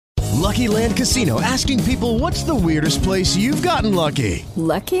Lucky Land Casino, asking people, what's the weirdest place you've gotten lucky?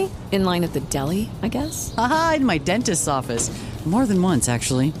 Lucky? In line at the deli, I guess? Aha, in my dentist's office. More than once,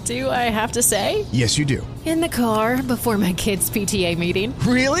 actually. Do I have to say? Yes, you do. In the car before my kids' PTA meeting.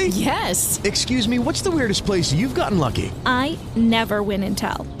 Really? Yes. Excuse me, what's the weirdest place you've gotten lucky? I never win and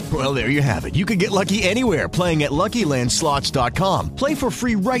tell. Well, there you have it. You can get lucky anywhere, playing at LuckyLandSlots.com. Play for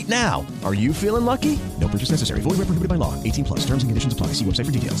free right now. Are you feeling lucky? No purchase necessary. Void where prohibited by law. 18 plus. Terms and conditions apply. See website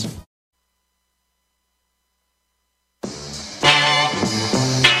for details.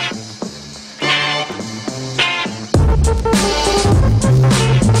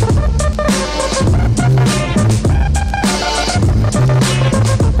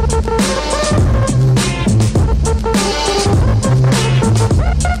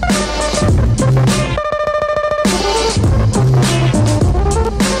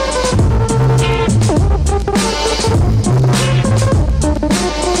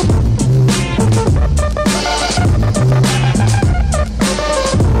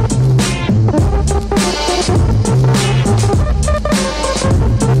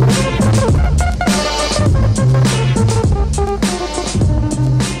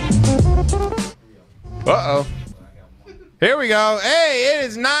 Uh-oh. Here we go. Hey, it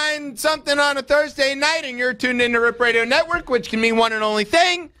is 9-something on a Thursday night, and you're tuned into Rip Radio Network, which can mean one and only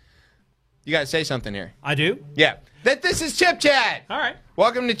thing. You got to say something here. I do? Yeah. That this is Chip Chat. All right.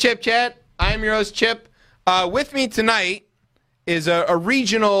 Welcome to Chip Chat. I'm your host, Chip. With me tonight is a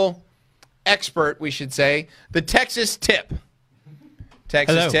regional expert, we should say, the Texas Tip.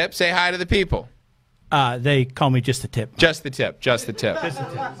 Texas Hello. Tip, say hi to the people. They call me just the tip. Just the tip. Just the tip.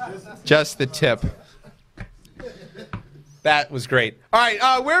 Just the tip. That was great. All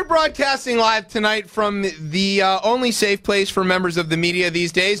right, we're broadcasting live tonight from the only safe place for members of the media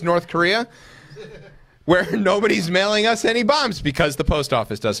these days, North Korea, where nobody's mailing us any bombs because the post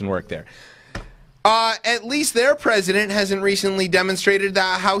office doesn't work there. At least their president hasn't recently demonstrated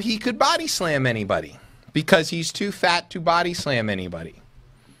how he could body slam anybody because he's too fat to body slam anybody.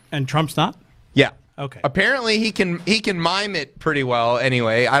 And Trump's not? Yeah. Okay. Apparently he can mime it pretty well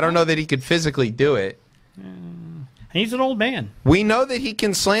anyway. I don't know that he could physically do it. He's an old man. We know that he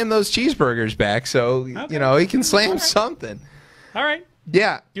can slam those cheeseburgers back, so Okay. you know he can slam something. All right.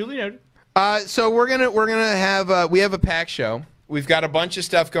 Yeah. Duly noted. So we're gonna have we have a packed show. We've got a bunch of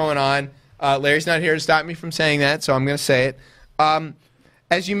stuff going on. Larry's not here to stop me from saying that, so I'm gonna say it.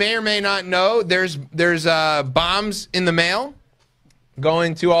 As you may or may not know, there's bombs in the mail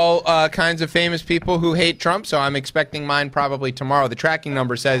going to all kinds of famous people who hate Trump. So I'm expecting mine probably tomorrow. The tracking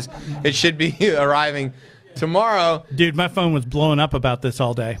number says it should be arriving tomorrow. Dude, my phone was blowing up about this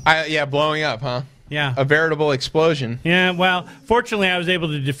all day. Yeah, blowing up, huh? Yeah. A veritable explosion. Yeah, well, fortunately I was able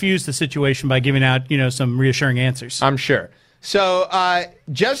to diffuse the situation by giving out, some reassuring answers. I'm sure. So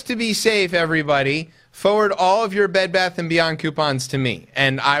just to be safe, everybody, forward all of your Bed Bath & Beyond coupons to me,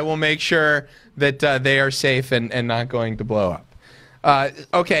 and I will make sure that they are safe and not going to blow up.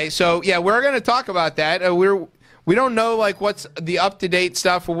 Okay, so yeah, we're going to talk about that. We don't know what's the up-to-date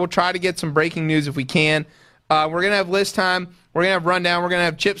stuff. We'll try to get some breaking news if we can. We're going to have list time. We're going to have rundown. We're going to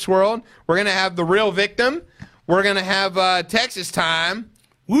have Chip's World. We're going to have The Real Victim. We're going to have Texas Time.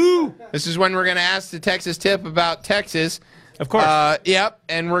 Woo! This is when we're going to ask the Texas Tip about Texas. Of course. Yep,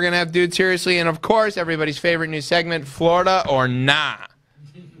 and we're going to have Dude Seriously. And, of course, everybody's favorite new segment, Florida or Nah,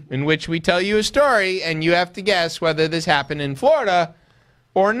 in which we tell you a story, and you have to guess whether this happened in Florida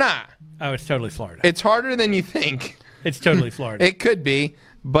or not. Oh, it's totally Florida. It's harder than you think. It's totally Florida. It could be,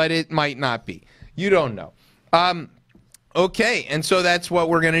 but it might not be. You don't know. Okay, and so that's what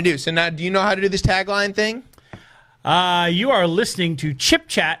we're going to do. So now, do you know how to do this tagline thing? You are listening to Chip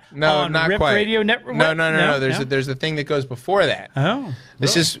Chat on not Rip quite. Radio Network. No. There's a thing that goes before that. Oh.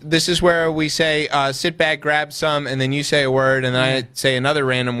 This is where we say sit back, grab some, and then you say a word, and then I say another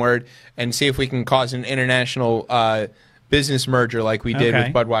random word, and see if we can cause an international business merger like we did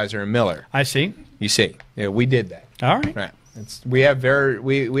with Budweiser and Miller. I see. You see, yeah, we did that. All right. Right. We have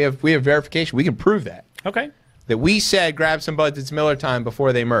verification. We can prove that. Okay. That we said grab some Buds, it's Miller time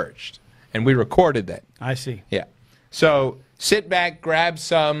before they merged, and we recorded that. I see. Yeah. So sit back, grab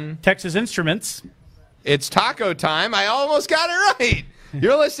some Texas Instruments. It's taco time. I almost got it right.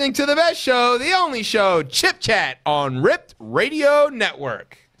 You're listening to the best show, the only show, Chip Chat on Ripped Radio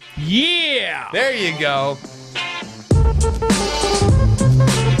Network. Yeah. There you go.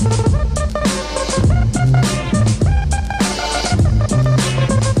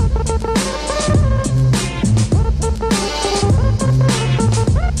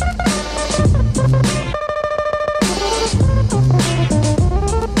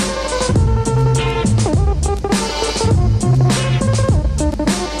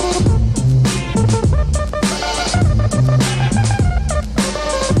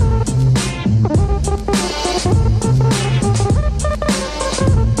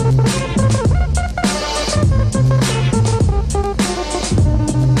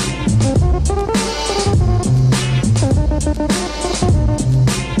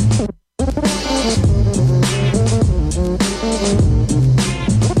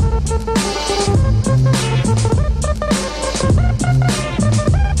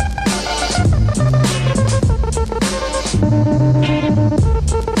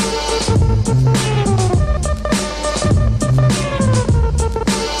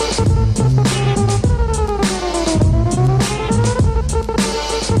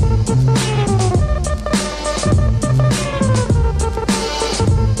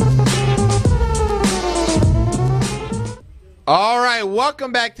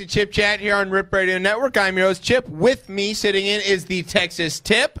 welcome back to Chip Chat here on Rip Radio Network. I'm your host, Chip. With me sitting in is the Texas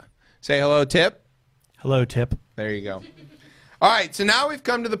Tip. Say hello, Tip. Hello, Tip. There you go. All right, so now we've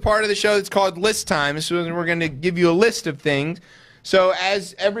come to the part of the show that's called List Time. So we're going to give you a list of things. So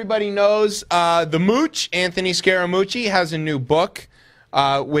as everybody knows, the Mooch, Anthony Scaramucci, has a new book,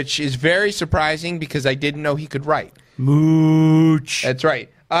 which is very surprising because I didn't know he could write. Mooch. That's right.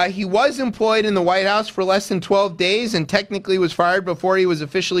 He was employed in the White House for less than 12 days and technically was fired before he was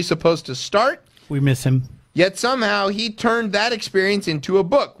officially supposed to start. We miss him. Yet somehow he turned that experience into a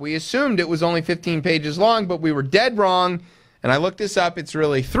book. We assumed it was only 15 pages long, but we were dead wrong. And I looked this up. It's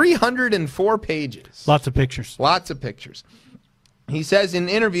really 304 pages. Lots of pictures. Lots of pictures. He says in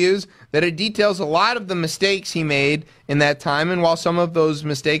interviews that it details a lot of the mistakes he made in that time, and while some of those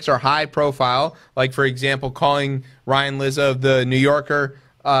mistakes are high profile, like, for example, calling Ryan Lizza of the New Yorker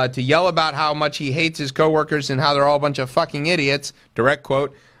to yell about how much he hates his coworkers and how they're all a bunch of fucking idiots, direct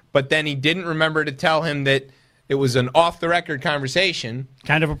quote, but then he didn't remember to tell him that it was an off-the-record conversation.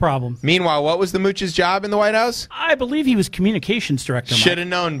 Kind of a problem. Meanwhile, what was the Mooch's job in the White House? I believe he was communications director. Should have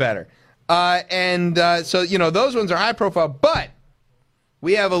known better. So, you know, those ones are high profile, but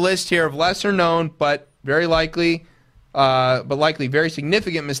we have a list here of lesser known, but likely very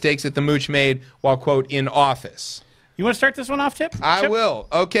significant mistakes that the Mooch made while, quote, in office. You want to start this one off, Tip? I Chip? will.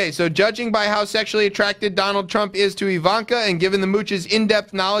 Okay, so judging by how sexually attracted Donald Trump is to Ivanka and given the Mooch's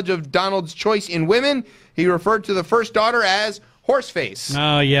in-depth knowledge of Donald's choice in women, he referred to the first daughter as horseface.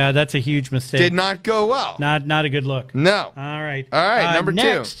 Oh, yeah, that's a huge mistake. Did not go well. Not a good look. No. All right. All right, number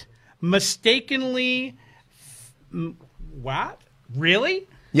next, two. Mistakenly... What? Really?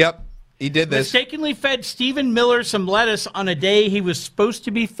 Yep, he did this. Mistakenly fed Stephen Miller some lettuce on a day he was supposed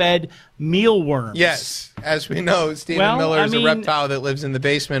to be fed mealworms. Yes. As we know, Stephen Miller is a reptile that lives in the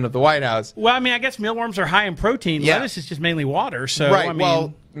basement of the White House. Well, I mean, I guess mealworms are high in protein. Yeah. Lettuce is just mainly water. So, right. I mean,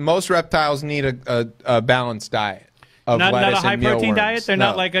 well, most reptiles need a balanced diet of not lettuce a high and protein mealworms. diet? They're No.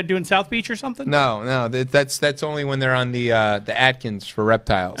 not like doing South Beach or something? No. That's only when they're on the Atkins for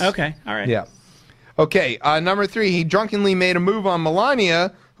reptiles. Okay. All right. Yeah. Okay, number three, he drunkenly made a move on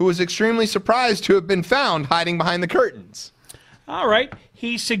Melania, who was extremely surprised to have been found hiding behind the curtains. All right.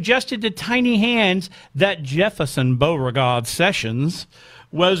 He suggested to Tiny Hands that Jefferson Beauregard Sessions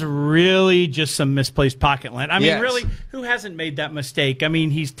was really just some misplaced pocket lint. I mean, Yes. really, who hasn't made that mistake? I mean,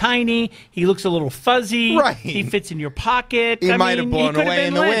 he's tiny. He looks a little fuzzy. Right. He fits in your pocket. He I might mean, have blown he could away have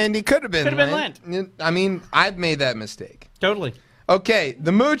in been the lint. wind. He could have been Could have been lint. I mean, I've made that mistake. Totally. Okay,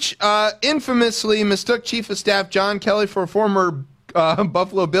 the Mooch infamously mistook Chief of Staff John Kelly for former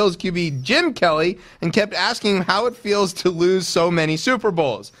Buffalo Bills QB Jim Kelly and kept asking him how it feels to lose so many Super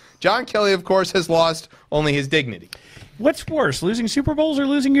Bowls. John Kelly, of course, has lost only his dignity. What's worse, losing Super Bowls or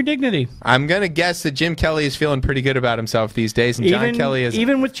losing your dignity? I'm going to guess that Jim Kelly is feeling pretty good about himself these days, and John Kelly is...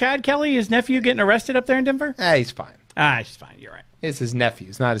 Even with Chad Kelly, his nephew, getting arrested up there in Denver? He's fine. He's fine. You're right. It's his nephew.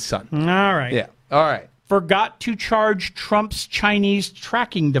 It's not his son. All right. Yeah. All right. Forgot to charge Trump's Chinese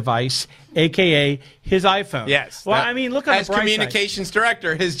tracking device, a.k.a. his iPhone. Yes. Well, I mean, look on as the bright communications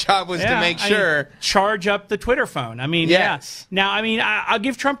director, his job was side. to make I sure. mean, charge up the Twitter phone. I mean, Yes. yeah. Now, I mean, I'll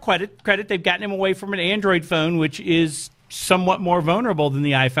give Trump credit. They've gotten him away from an Android phone, which is somewhat more vulnerable than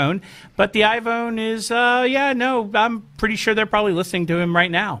the iPhone. But the iPhone is, I'm pretty sure they're probably listening to him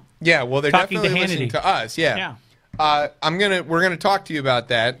right now. Yeah, well, they're Talking to definitely listening Hannity. to us. Yeah. Yeah. We're gonna talk to you about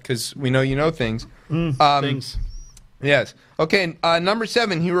that because we know you know things. Things. Yes. Okay. Number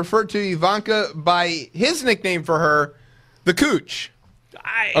 7. He referred to Ivanka by his nickname for her, the Cooch.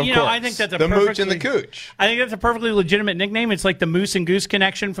 I course. think that's a the perfectly, Mooch and the Cooch. I think that's a perfectly legitimate nickname. It's like the Moose and Goose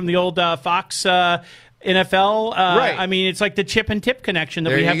connection from the old Fox NFL. Right. I mean, it's like the Chip and Tip connection that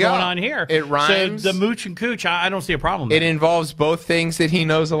There we have you go. going on here. It rhymes. So the Mooch and Cooch, I don't see a problem. It involves both things that he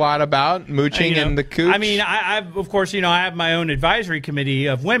knows a lot about, mooching and the Cooch. I mean, I've of course, I have my own advisory committee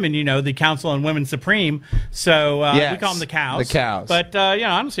of women. The Council on Women Supreme. So Yes, we call them the cows. the cows. But I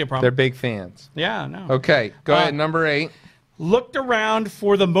don't see a problem. They're big fans. Yeah, no. Okay. Go ahead. Number 8. Looked around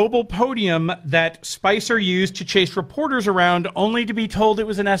for the mobile podium that Spicer used to chase reporters around, only to be told it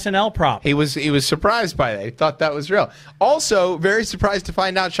was an SNL prop. He was surprised by that. He thought that was real. Also, very surprised to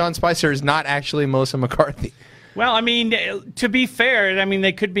find out Sean Spicer is not actually Melissa McCarthy. Well, I mean, to be fair, I mean,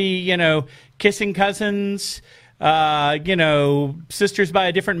 they could be, kissing cousins, sisters by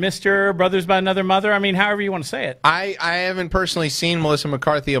a different mister, brothers by another mother. I mean, however you want to say it. I haven't personally seen Melissa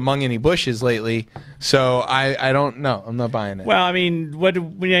McCarthy among any bushes lately, so I don't know. I'm not buying it. Well, I mean,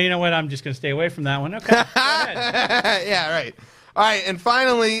 you know what? I'm just going to stay away from that one. Okay. Go ahead. Yeah, right. All right, and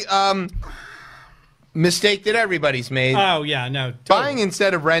finally, mistake that everybody's made. Oh, yeah, no. Totally. Buying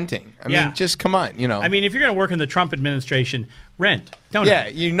instead of renting. I mean, just come on, I mean, if you're going to work in the Trump administration, rent, don't Yeah, I?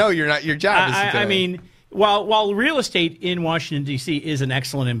 you're not. Your job is to I mean, while real estate in Washington, D.C. is an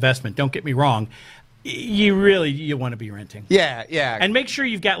excellent investment, don't get me wrong, you want to be renting. Yeah. And make sure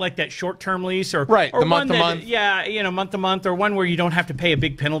you've got like that short-term lease or Right, or the one month-to-month. month to month, or one where you don't have to pay a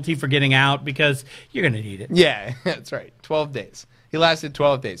big penalty for getting out because you're going to need it. Yeah, that's right. 12 days. He lasted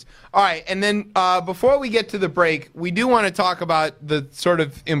 12 days. All right, and then before we get to the break, we do want to talk about the sort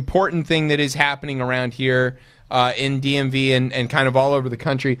of important thing that is happening around here in DMV and kind of all over the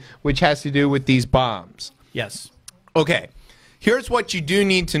country, which has to do with these bombs. Yes. Okay, here's what you do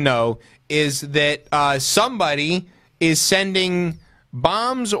need to know is that somebody is sending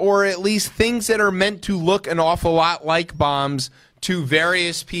bombs, or at least things that are meant to look an awful lot like bombs, to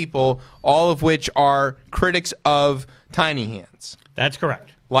various people, all of which are critics of tiny hands. That's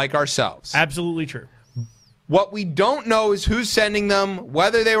correct. Like ourselves. Absolutely true. What we don't know is who's sending them,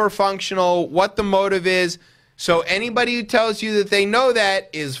 whether they were functional, what the motive is. So anybody who tells you that they know that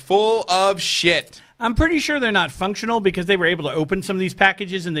is full of shit. I'm pretty sure they're not functional because they were able to open some of these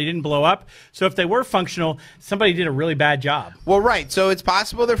packages and they didn't blow up. So if they were functional, somebody did a really bad job. Well, right. So it's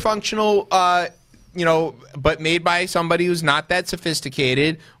possible they're functional, but made by somebody who's not that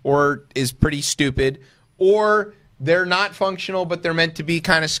sophisticated or is pretty stupid, or they're not functional, but they're meant to be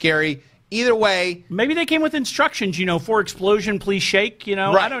kind of scary. Either way. Maybe they came with instructions, for explosion, please shake,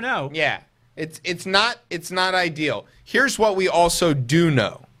 Right. I don't know. Yeah. It's not ideal. Here's what we also do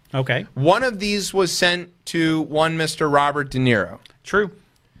know. Okay. One of these was sent to one Mr. Robert De Niro. True.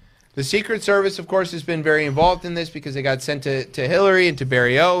 The Secret Service, of course, has been very involved in this because they got sent to Hillary and to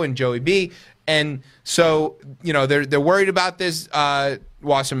Barry O and Joey B. And so, they're worried about this.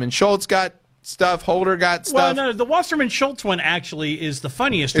 Wasserman Schultz got stuff. Holder got stuff. Well, no, the Wasserman Schultz one actually is the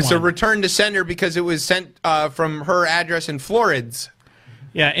funniest one. It's a return to sender because it was sent from her address in Florids.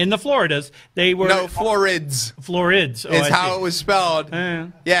 Yeah, in the Floridas, they were... No, Florids. Florids. Is how it was spelled.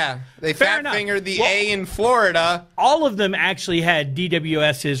 Yeah. They fat-fingered the A in Florida. All of them actually had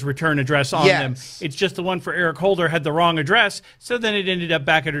DWS's return address on them. It's just the one for Eric Holder had the wrong address, so then it ended up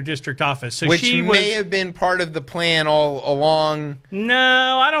back at her district office. So Which she may have been part of the plan all along.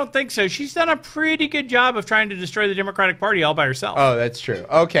 No, I don't think so. She's done a pretty good job of trying to destroy the Democratic Party all by herself. Oh, that's true.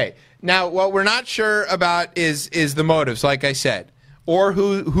 Okay. Now, what we're not sure about is the motives, like I said, or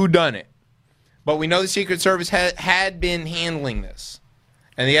who done it. But we know the Secret Service had been handling this,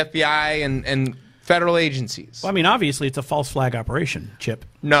 and the FBI and federal agencies. Well, I mean, obviously, it's a false flag operation, Chip.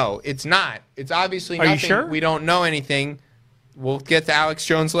 No, it's not. It's obviously Are nothing. you sure? We don't know anything. We'll get to Alex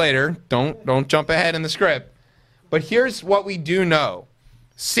Jones later. Don't jump ahead in the script. But here's what we do know.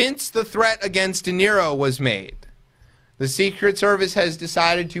 Since the threat against De Niro was made, the Secret Service has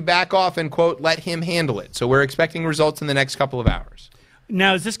decided to back off and, quote, let him handle it. So we're expecting results in the next couple of hours.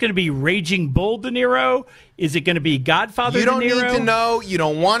 Now, is this going to be Raging Bull De Niro? Is it going to be Godfather De Niro? You don't need to know. You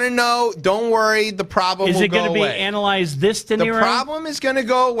don't want to know. Don't worry. The problem will go away. Is it going to be Analyze This De Niro? The problem is going to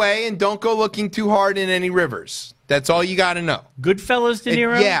go away, and don't go looking too hard in any rivers. That's all you got to know. Goodfellas De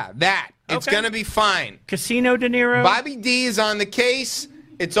Niro? Yeah, that. It's Okay. going to be fine. Casino De Niro? Bobby D is on the case.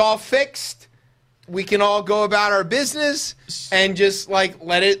 It's all fixed. We can all go about our business and just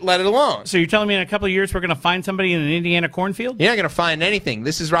let it alone. So you're telling me in a couple of years we're going to find somebody in an Indiana cornfield? You're not going to find anything.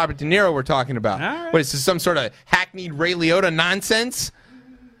 This is Robert De Niro we're talking about. All right. What is this, some sort of hackneyed Ray Liotta nonsense?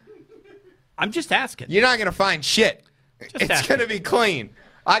 I'm just asking. You're not going to find shit. It's asking. going to be clean.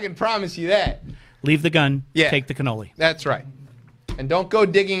 I can promise you that. Leave the gun. Yeah. Take the cannoli. That's right. And don't go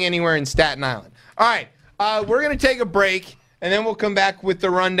digging anywhere in Staten Island. All right. We're going to take a break, and then we'll come back with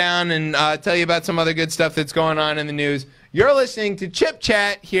the rundown and tell you about some other good stuff that's going on in the news. You're listening to Chip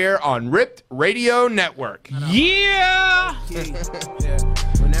Chat here on Ripped Radio Network. Yeah!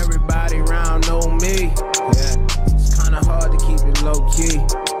 When everybody around know me, it's kind of hard to keep it low key.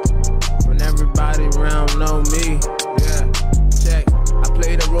 When everybody around know me, check. I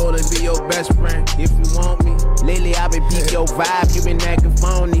play the role and be your best friend if you want me. Lately I've been peep your vibe, you been acting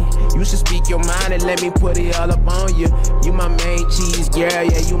phony. You should speak your mind and let me put it all up on you. You my main cheese, girl,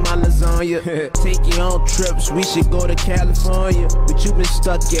 yeah, you my lasagna. Take you on trips, we should go to California. But you been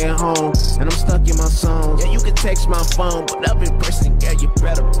stuck at home, and I'm stuck in my songs. Yeah, you can text my phone, but up in person, girl, you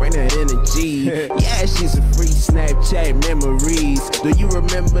better bring that energy. Yeah, she's a free Snapchat memories. Do you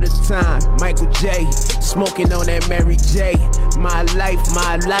remember the time, Michael J, smoking on that Mary J? My life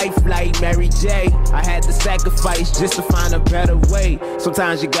like Mary J. I had to sacrifice just to find a better way.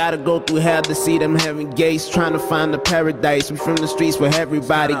 Sometimes you gotta go through hell to see them heaven gates, trying to find the paradise. We from the streets where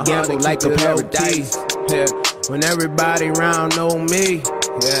everybody gamble like a paradise. Yeah. When everybody around know me,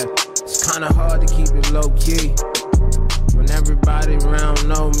 it's kinda hard to keep it low key. When everybody around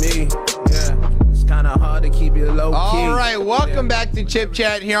know me, it's kinda hard to keep it low key. All right, welcome back to Chip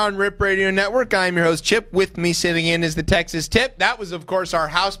Chat here on Rip Radio Network. I'm your host, Chip. With me sitting in is the Texas Tip. That was, of course, our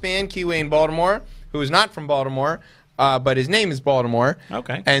house band, Key Wayne Baltimore, who is not from Baltimore, but his name is Baltimore.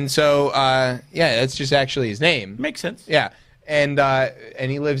 Okay. And so, yeah, that's just actually his name. Makes sense. Yeah, and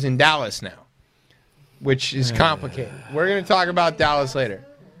he lives in Dallas now, which is complicated. We're going to talk about Dallas later.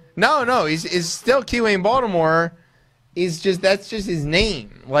 No, he's still Key Wayne Baltimore. That's just his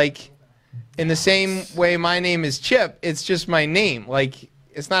name. Like, in the same way my name is Chip, it's just my name. Like,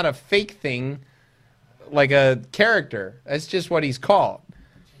 it's not a fake thing, like a character. That's just what he's called.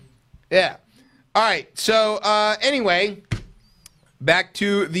 Yeah. All right. So, anyway, back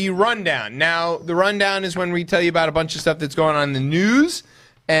to the rundown. Now, the rundown is when we tell you about a bunch of stuff that's going on in the news.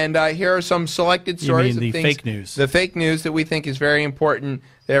 And here are some selected stories. You mean the fake news? The fake news that we think is very important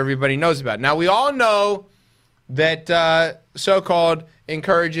that everybody knows about. Now, we all know that so-called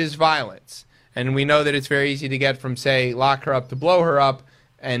encourages violence. And we know that it's very easy to get from, say, lock her up to blow her up,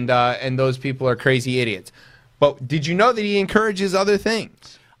 and those people are crazy idiots. But did you know that he encourages other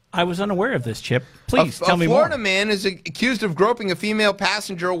things? I was unaware of this, Chip. Please tell me more. A Florida man is accused of groping a female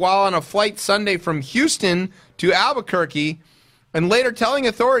passenger while on a flight Sunday from Houston to Albuquerque, and later telling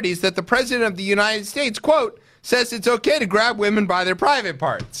authorities that the President of the United States, quote, says it's okay to grab women by their private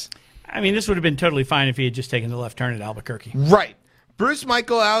parts. I mean, this would have been totally fine if he had just taken the left turn at Albuquerque. Right. Bruce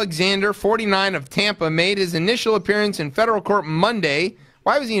Michael Alexander, 49, of Tampa, made his initial appearance in federal court Monday.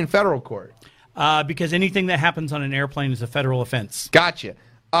 Why was he in federal court? Because anything that happens on an airplane is a federal offense. Gotcha.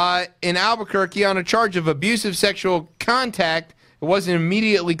 In Albuquerque on a charge of abusive sexual contact. It wasn't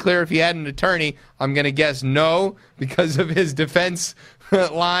immediately clear if he had an attorney. I'm going to guess no, because of his defense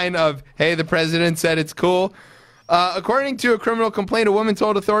line of, hey, the president said it's cool. According to a criminal complaint, a woman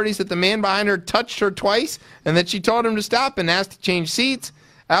told authorities that the man behind her touched her twice and that she told him to stop and asked to change seats.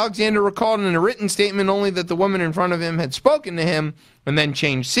 Alexander recalled in a written statement only that the woman in front of him had spoken to him and then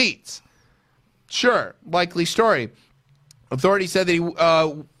changed seats. Sure, likely story. Authorities said that he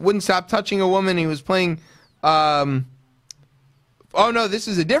wouldn't stop touching a woman. He was playing... Oh, no, this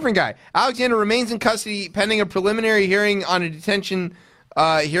is a different guy. Alexander remains in custody pending a preliminary hearing on a detention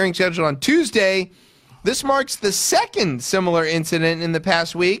hearing scheduled on Tuesday. This marks the second similar incident in the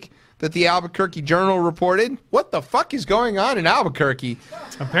past week that the Albuquerque Journal reported. What the fuck is going on in Albuquerque?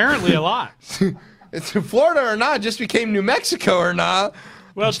 Apparently a lot. It's Florida or not, just became New Mexico or not.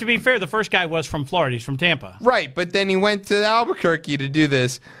 Well, to be fair, the first guy was from Florida. He's from Tampa. Right, but then he went to Albuquerque to do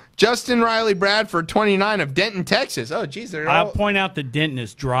this. Justin Riley Bradford, 29, of Denton, Texas. Oh, geez. I'll point out that Denton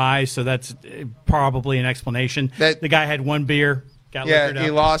is dry, so that's probably an explanation. The guy had one beer, got liquored up. Yeah,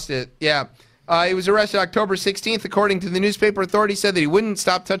 he lost it. Yeah. He was arrested October 16th. According to the newspaper, authorities said that he wouldn't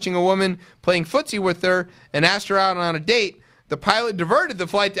stop touching a woman, playing footsie with her, and asked her out on a date. The pilot diverted the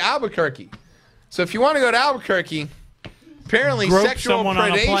flight to Albuquerque. So if you want to go to Albuquerque, apparently sexual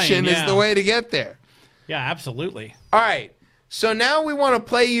predation is the way to get there. Yeah, absolutely. All right. So now we want to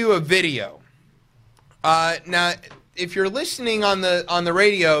play you a video. Now, if you're listening on the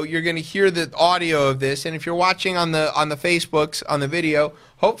radio, you're going to hear the audio of this, and if you're watching on the Facebooks on the video,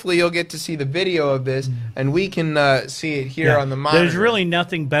 hopefully you'll get to see the video of this, and we can see it here on the monitor. There's really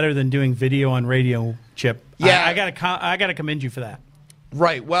nothing better than doing video on radio, Chip. Yeah, I gotta commend you for that.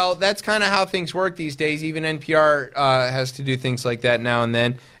 Right. Well, that's kind of how things work these days. Even NPR has to do things like that now and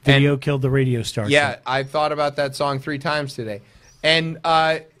then. Video killed the radio star. Yeah, I thought about that song 3 times today. And,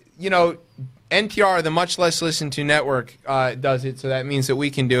 NPR, the much less listened to network, does it, so that means that we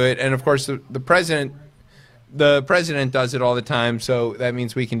can do it. And, of course, the president does it all the time, so that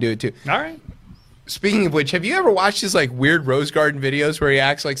means we can do it, too. All right. Speaking of which, have you ever watched his, weird Rose Garden videos where he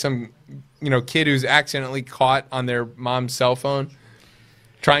acts like some, kid who's accidentally caught on their mom's cell phone?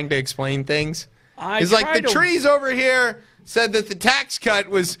 Trying to explain things. He's like, the trees over here said that the tax cut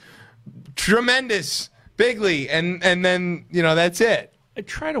was tremendous, bigly, and then, that's it. I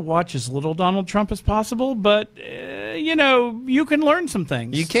try to watch as little Donald Trump as possible, but, you can learn some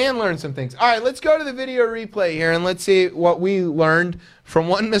things. You can learn some things. All right, let's go to the video replay here, and let's see what we learned from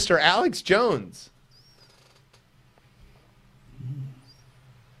one Mr. Alex Jones.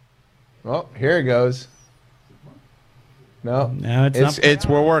 Oh, here it goes. No, it's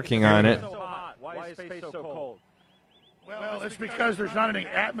we're working on it. Why is space so cold? Well, it's because there's not any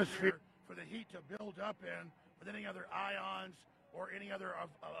atmosphere for the heat to build up in with any other ions or any other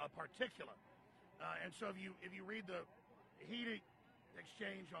particulate. And so if you read the heat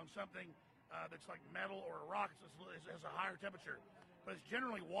exchange on something that's like metal or a rock, it has a higher temperature. But it's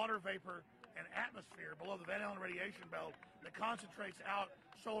generally water vapor and atmosphere below the Van Allen radiation belt that concentrates out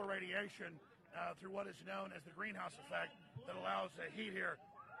solar radiation through what is known as the greenhouse effect that allows the heat here.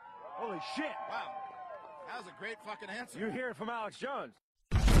 Holy shit. Wow. That was a great fucking answer. You hear it from Alex Jones.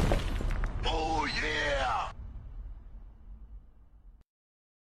 Oh, yeah!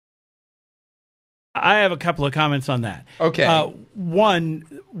 I have a couple of comments on that. Okay.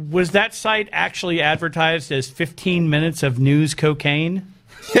 One, was that site actually advertised as 15 minutes of news cocaine?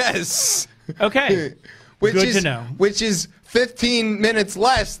 Yes. Okay. Good to know. Which is 15 minutes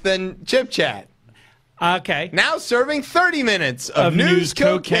less than Chip Chat. Okay. Now serving 30 minutes of news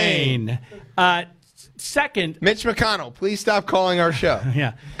cocaine. Second. Mitch McConnell, please stop calling our show.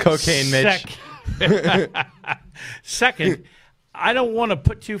 Yeah. Cocaine Mitch. Second, I don't want to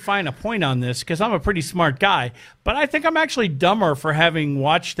put too fine a point on this because I'm a pretty smart guy, but I think I'm actually dumber for having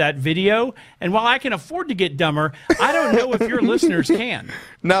watched that video. And while I can afford to get dumber, I don't know if your listeners can.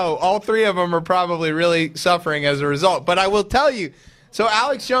 No, all three of them are probably really suffering as a result. But I will tell you, so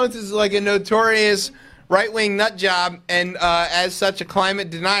Alex Jones is like a notorious right-wing nut job and as such a climate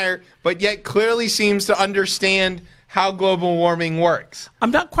denier, but yet clearly seems to understand how global warming works.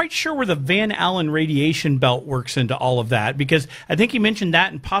 I'm not quite sure where the Van Allen radiation belt works into all of that, because I think he mentioned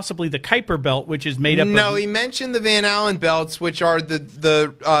that and possibly the Kuiper belt, which is made up of... No, he mentioned the Van Allen belts, which are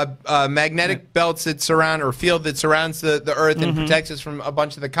the magnetic belts that surround, or field that surrounds the Earth and protects us from a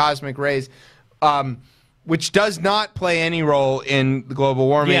bunch of the cosmic rays, which does not play any role in the global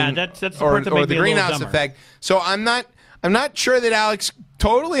warming that's the or part that made the me a little greenhouse dumber. effect. So I'm not sure that Alex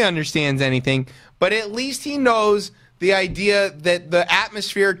totally understands anything, but at least he knows the idea that the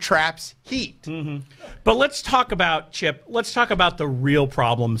atmosphere traps heat. But let's talk about, Chip, let's talk about the real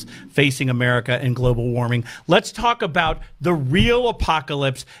problems facing America and global warming. Let's talk about the real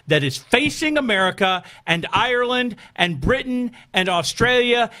apocalypse that is facing America and Ireland and Britain and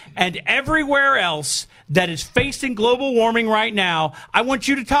Australia and everywhere else that is facing global warming right now. I want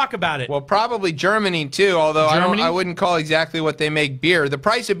you to talk about it. Well, probably Germany, too, although Germany? I wouldn't call exactly what they make beer. The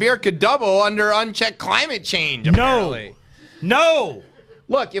price of beer could double under unchecked climate change, apparently. No.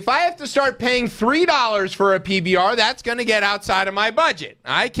 Look, if I have to start paying $3 for a PBR, that's going to get outside of my budget.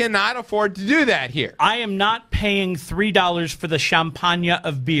 I cannot afford to do that here. I am not paying $3 for the champagne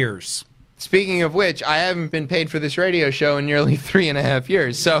of beers. Speaking of which, I haven't been paid for this radio show in nearly 3.5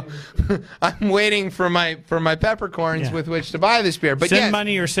 years, so I'm waiting for my peppercorns with which to buy this beer. But send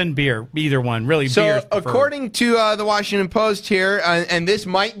money or send beer, either one. Really, so beer's preferred. According to the Washington Post here, and this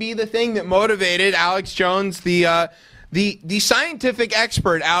might be the thing that motivated Alex Jones, the scientific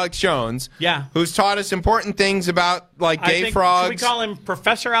expert Alex Jones, who's taught us important things about gay frogs. Should we call him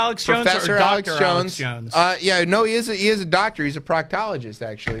Professor Alex Jones Professor or Alex Dr. Jones. Alex Jones? He is a doctor. He's a proctologist,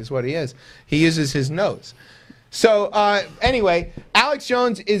 actually, is what he is. He uses his nose. So anyway, Alex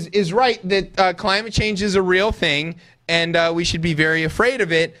Jones is right that climate change is a real thing, and we should be very afraid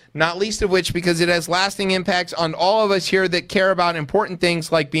of it, not least of which because it has lasting impacts on all of us here that care about important things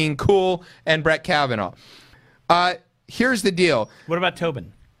like being cool and Brett Kavanaugh. Here's the deal. What about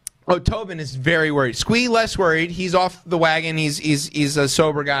Tobin? Oh, Tobin is very worried. Squee less worried. He's off the wagon. He's a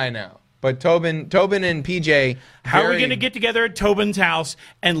sober guy now. But Tobin and PJ. How are we going to get together at Tobin's house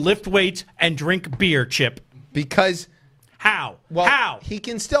and lift weights and drink beer, Chip? Because how? Well, how? He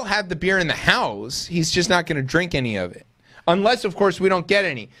can still have the beer in the house. He's just not going to drink any of it. Unless, of course, we don't get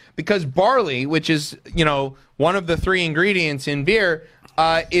any. Because barley, which is, one of the 3 ingredients in beer,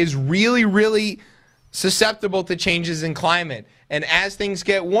 is really, really susceptible to changes in climate. And as things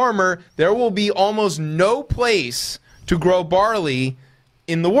get warmer, there will be almost no place to grow barley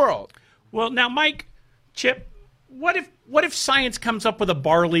in the world. Well, now, Mike, Chip, what if science comes up with a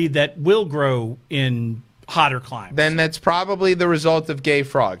barley that will grow in hotter climates? Then that's probably the result of gay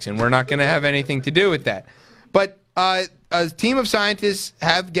frogs, and we're not going to have anything to do with that. But a team of scientists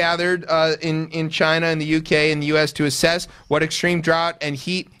have gathered in China and the UK and the US to assess what extreme drought and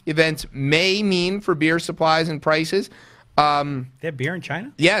heat events may mean for beer supplies and prices. They have beer in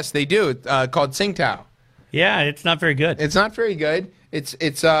China? Yes, they do. Called Tsingtao. Yeah, it's not very good. It's not very good.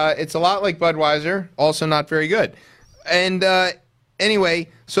 It's a lot like Budweiser, also not very good. And anyway,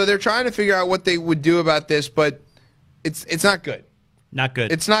 so they're trying to figure out what they would do about this, but it's not good. Not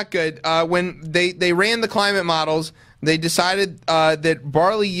good. It's not good. When they ran the climate models, they decided that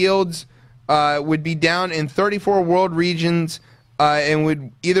barley yields would be down in 34 world regions and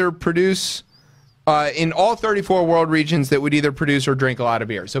would either produce in all 34 world regions that would either produce or drink a lot of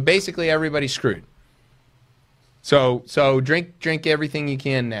beer. So basically, everybody's screwed. So drink everything you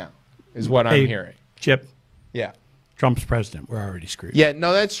can now, is what I'm hearing. Chip. Yeah. Trump's president. We're already screwed. Yeah,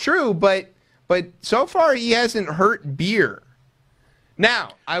 no, that's true, but so far he hasn't hurt beer.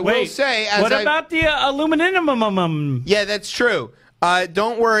 Now, I will say... What about the aluminum? Yeah, that's true.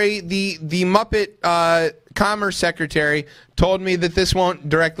 Don't worry, the Muppet Commerce Secretary told me that this won't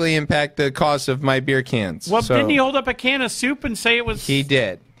directly impact the cost of my beer cans. Well, So didn't he hold up a can of soup and say it was... He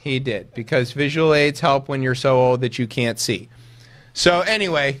did, because visual aids help when you're so old that you can't see. So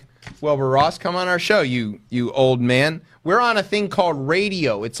anyway, Wilbur Ross, come on our show, you old man. We're on a thing called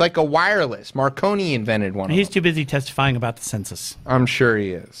radio. It's like a wireless. Marconi invented one. He's too busy testifying about the census. I'm sure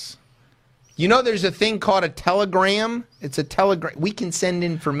he is. You know, there's a thing called a telegram. It's a telegram. We can send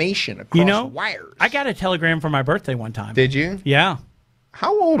information across wires. I got a telegram for my birthday one time. Did you? Yeah.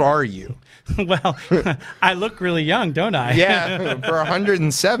 How old are you? Well, I look really young, don't I? Yeah, for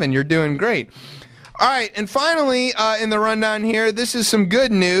 107, you're doing great. All right, and finally, in the rundown here, this is some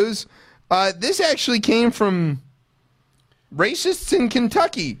good news. This actually came from racists in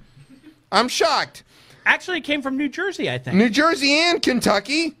Kentucky. I'm shocked. Actually, it came from New Jersey, I think. New Jersey and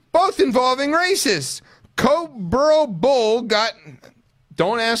Kentucky, both involving racists. Coborough Bull got,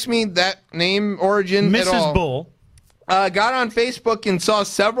 don't ask me that name origin at all. Mrs. Bull. Got on Facebook and saw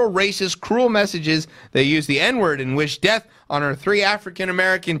several racist, cruel messages that used the N-word and wished death on her 3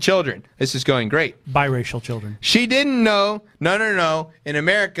 African-American children. This is going great. Biracial children. She didn't know, no, in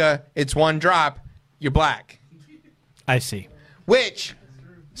America, it's one drop, you're black. I see. Which,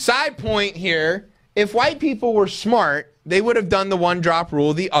 side point here, if white people were smart, they would have done the one drop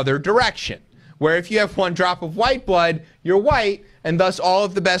rule the other direction. Where if you have one drop of white blood, you're white, and thus all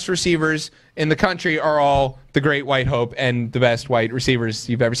of the best receivers in the country are all the great white hope and the best white receivers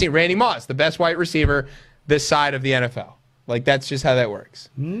you've ever seen. Randy Moss, the best white receiver this side of the NFL. Like, that's just how that works.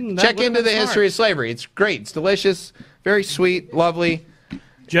 Check into the history of slavery. It's great. It's delicious, very sweet, lovely.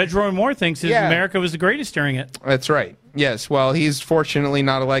 Judge Roy Moore thinks America was the greatest during it. That's right. Yes, well, he's fortunately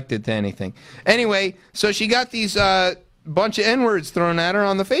not elected to anything. Anyway, so she got these bunch of N-words thrown at her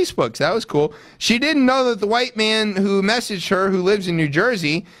on the Facebooks. That was cool. She didn't know that the white man who messaged her, who lives in New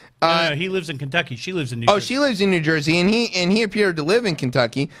Jersey... no, he lives in Kentucky. She lives in New Jersey. Oh, she lives in New Jersey, and he appeared to live in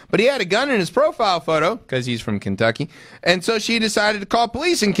Kentucky, but he had a gun in his profile photo, because he's from Kentucky, and so she decided to call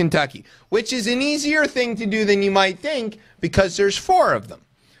police in Kentucky, which is an easier thing to do than you might think, because there's 4 of them.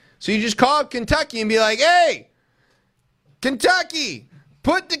 So you just call up Kentucky and be like, hey, Kentucky,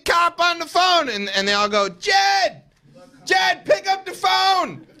 put the cop on the phone, and they all go, Jed, pick up the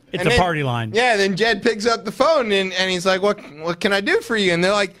phone. It's a party line. Yeah, then Jed picks up the phone, and he's like, what can I do for you? And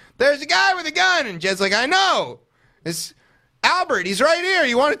they're like, there's a guy with a gun. And Jed's like, I know. It's Albert. He's right here.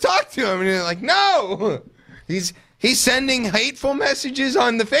 You want to talk to him? And they're like, no. He's sending hateful messages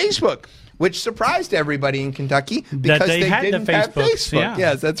on the Facebook, which surprised everybody in Kentucky because they didn't have Facebook. Yeah.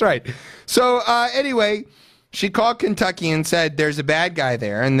 Yes, that's right. So anyway, she called Kentucky and said there's a bad guy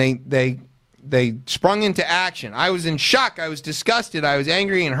there, and they sprung into action. I was in shock. I was disgusted. I was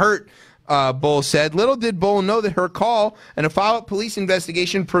angry and hurt, Bull said. Little did Bull know that her call and a follow-up police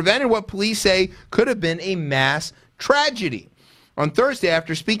investigation prevented what police say could have been a mass tragedy. On Thursday,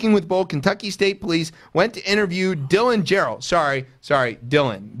 after speaking with Bull, Kentucky State Police went to interview Dylan Gerald. Sorry,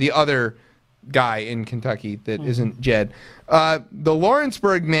 Dylan, the other guy in Kentucky that isn't Jed. The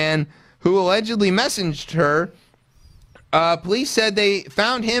Lawrenceburg man who allegedly messaged her. Police said they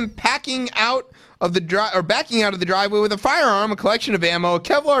found him backing out of the driveway with a firearm, a collection of ammo, a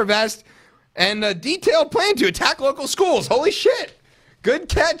Kevlar vest, and a detailed plan to attack local schools. Holy shit! Good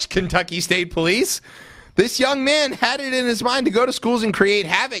catch, Kentucky State Police. This young man had it in his mind to go to schools and create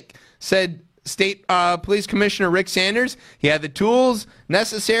havoc, said State Police Commissioner Rick Sanders. He had the tools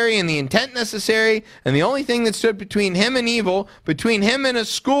necessary and the intent necessary, and the only thing that stood between him and evil, between him and a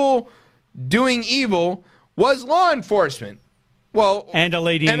school doing evil, was law enforcement. Well, and a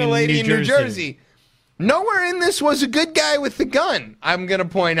lady in New Jersey. Nowhere in this was a good guy with the gun, I'm going to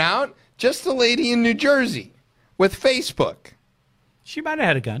point out. Just a lady in New Jersey with Facebook. She might have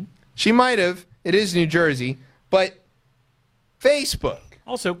had a gun. She might have. It is New Jersey. But Facebook.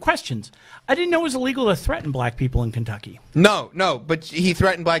 Also, questions. I didn't know it was illegal to threaten black people in Kentucky. No, but he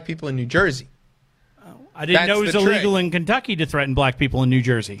threatened black people in New Jersey. I didn't know it was illegal in Kentucky to threaten black people in New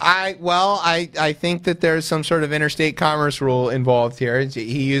Jersey. I think that there's some sort of interstate commerce rule involved here.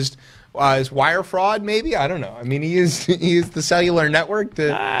 He used his wire fraud, maybe? I don't know. I mean, he used the cellular network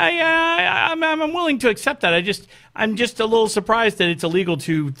to... I'm willing to accept that. I'm just a little surprised that it's illegal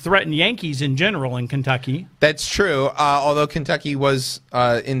to threaten Yankees in general in Kentucky. That's true, although Kentucky was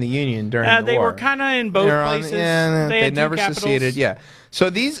in the Union during the war. They were kind of in both places. They never seceded, yeah. So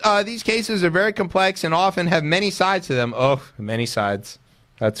these cases are very complex and often have many sides to them. Oh, many sides.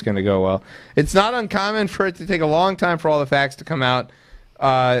 That's going to go well. It's not uncommon for it to take a long time for all the facts to come out,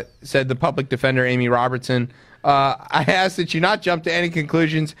 said the public defender Amy Robertson. I ask that you not jump to any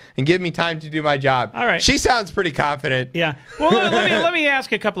conclusions and give me time to do my job. All right. She sounds pretty confident. Yeah. Well, let me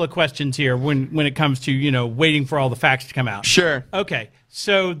ask a couple of questions here when it comes to, waiting for all the facts to come out. Sure. Okay.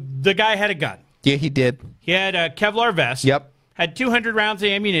 So the guy had a gun. Yeah, he did. He had a Kevlar vest. Yep. Had 200 rounds of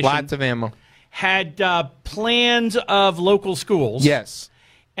ammunition. Lots of ammo. Had plans of local schools. Yes.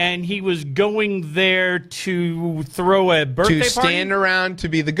 And he was going there to throw a birthday party? To stand around to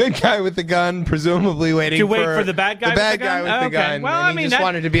be the good guy with the gun, presumably waiting to wait for the bad guy with the gun? Guy with the gun. Well, and he just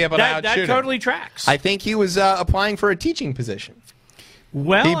wanted to be able to outshoot that him. totally tracks. I think he was applying for a teaching position.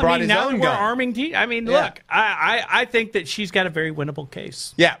 Well, he brought his now own that we're gun. arming look, I think that she's got a very winnable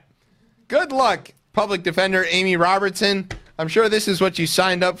case. Yeah. Good luck, Public Defender Amy Robertson. I'm sure this is what you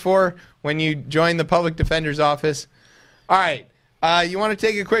signed up for when you joined the Public Defender's office. All right. You want to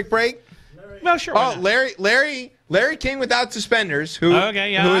take a quick break? No, sure. Oh, Larry King without suspenders, who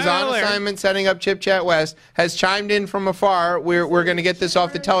is on assignment setting up Chip Chat West, has chimed in from afar. We're going to get this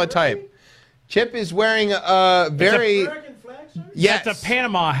off the teletype. Chip is wearing a very... Yes. It's a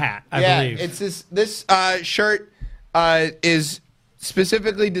Panama hat, I believe. It's this shirt is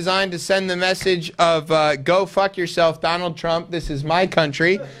specifically designed to send the message of go fuck yourself, Donald Trump. This is my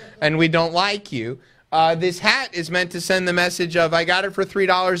country, and we don't like you. This hat is meant to send the message of I got it for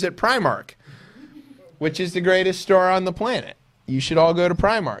 $3 at Primark, which is the greatest store on the planet. You should all go to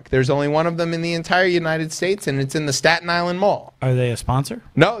Primark. There's only one of them in the entire United States, and it's in the Staten Island Mall. Are they a sponsor?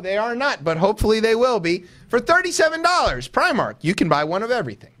 No, they are not, but hopefully they will be. For $37, Primark, you can buy one of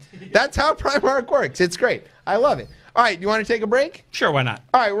everything. That's how Primark works. It's great. I love it. All right, you want to take a break? Sure, why not?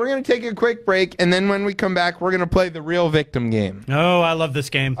 All right, we're going to take a quick break, and then when we come back, we're going to play the real victim game. Oh, I love this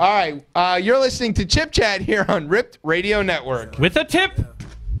game. All right, you're listening to Chip Chat here on Ripped Radio Network. With a tip.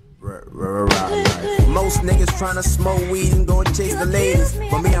 Most niggas tryna smoke weed and go chase the ladies,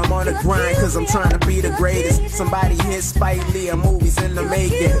 but me, I'm on the grind cause I'm trying to be the greatest. Somebody hit Spike Lee, a movie's in the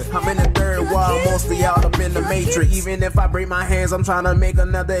making. I'm in the third wall, mostly out up in the matrix. Even if I break my hands, I'm trying to make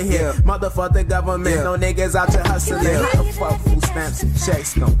another hit. Motherfuck the government, no niggas out here hustling. How the fuck food stamps and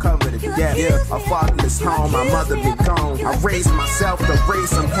checks gon' cover the debt? A fatherless home, my mother been gone. I raised myself to raise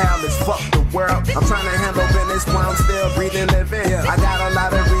some hell, let's fuck the world. I'm trying to handle business while I'm still breathing, living. I got a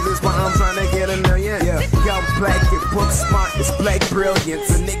lot of reasons why I'm trying to get a million. Young black, get book smart, it's black brilliance.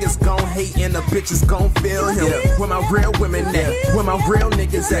 The niggas gon' hate and the bitches gon' feel him. Where my real women at? Where my real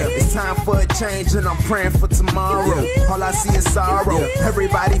niggas at? It's time for a change and I'm praying for tomorrow. All I see is sorrow.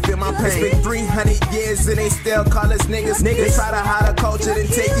 Everybody feel my pain. It's been 300 years and they still call us niggas. They try to hide a culture and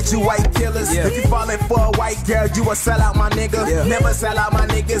take it, you white killers. If you falling for a white girl, you a sell out my nigga. Never sell out my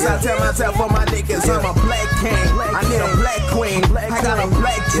niggas. I tell myself for my niggas. I'm a black king. I need a black queen. I got a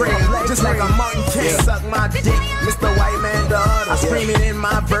black dream. Just like a Martin King. Suck my dick, Mr. White Man Daughter. I scream it in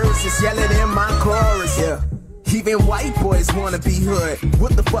my verses, yell it in my chorus. Even white boys wanna be hood.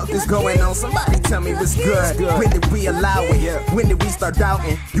 What the fuck is going on? Somebody tell me what's good. When did we allow it? When did we start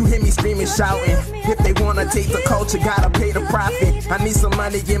doubting? You hear me screaming, shouting. If they wanna take the culture, gotta pay the profit. I need some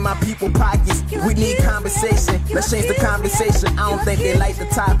money in my people pockets. We need conversation. Let's change the conversation. I don't think they like the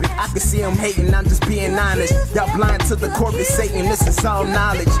topic. I can see them hating, I'm just being honest. Y'all blind to the corporate Satan, this is all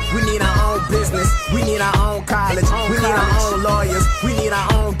knowledge. We need our own business. We need our own college. We need our own lawyers. We need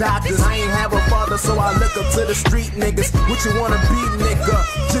our own doctors. I ain't have a father, so I look up to the street niggas. What you wanna be,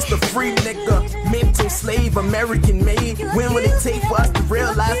 nigga? Just a free nigga. Mental slave, American made. When will it take for us to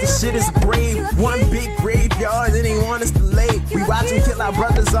realize the shit is a grave? One big graveyard, they ain't want us to lay. We watch them kill our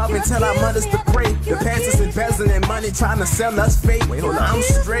brothers off and tell our mothers to pray. The pastors embezzling money, trying to sell us fake. Wait, hold on, I'm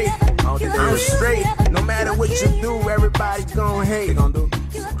straight. I'm straight. No matter what you do, everybody gon' hate.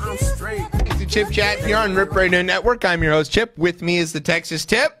 I'm straight. It's Chip Chat here on Rip Radio Network. I'm your host, Chip. With me is the Texas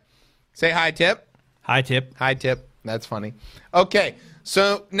Tip. Say hi, Tip. Hi, Tip. Hi, Tip. That's funny. Okay,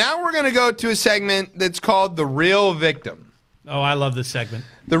 so now we're going to go to a segment that's called The Real Victim. Oh, I love this segment.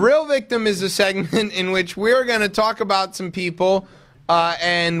 The Real Victim is a segment in which we're going to talk about some people,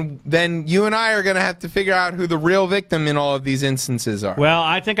 and then you and I are going to have to figure out who the real victim in all of these instances are. Well,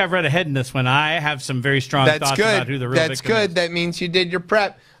 I think I've read ahead in this one. I have some very strong thoughts about who the real victim is. That's good. That means you did your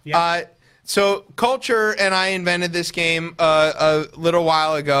prep. Yeah. So Culture and I invented this game a little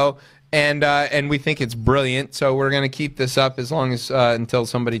while ago. And we think it's brilliant, so we're going to keep this up as long as until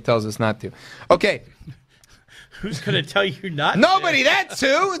somebody tells us not to. Okay. Who's going to tell you not Nobody, to? that's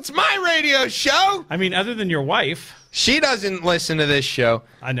who. It's my radio show. I mean, other than your wife. She doesn't listen to this show.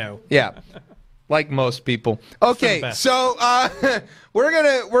 I know. Yeah. Like most people. Okay, so we're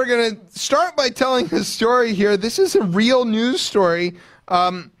gonna start by telling a story here. This is a real news story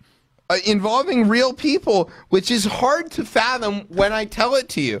involving real people, which is hard to fathom when I tell it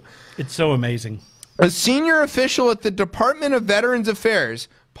to you. It's so amazing. A senior official at the Department of Veterans Affairs,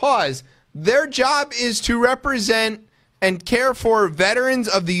 pause, their job is to represent and care for veterans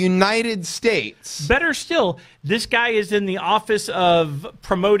of the United States. Better still, this guy is in the office of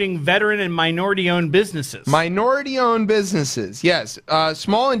promoting veteran and minority-owned businesses. Minority-owned businesses, yes.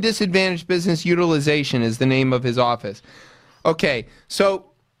 Small and disadvantaged business utilization is the name of his office. Okay, so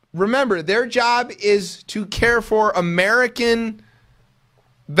remember, their job is to care for American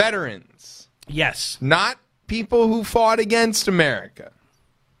veterans. Yes. Not people who fought against America.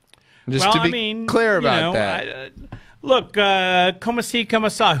 Just to be clear about that. Look, como si, como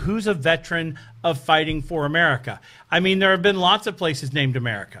sa, who's a veteran of fighting for America? I mean, there have been lots of places named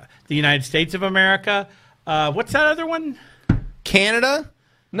America. The United States of America. What's that other one? Canada?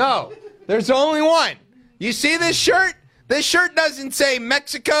 No, there's only one. You see this shirt? This shirt doesn't say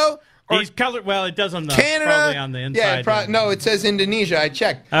Mexico or He's colored. Well, it does on the Canada. probably on the inside. Yeah, no, it says Indonesia. I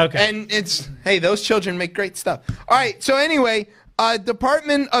checked. Okay. And it's, hey, those children make great stuff. All right, so anyway,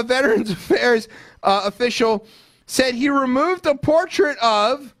 Department of Veterans Affairs official said he removed a portrait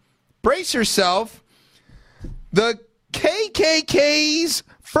of, brace yourself, the KKK's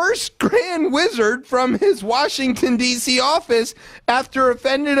first Grand Wizard from his Washington, D.C. office after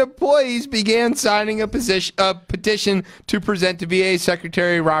offended employees began signing a petition to present to VA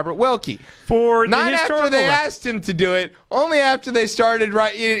Secretary Robert Wilkie. Not after they asked him to do it, only after they started,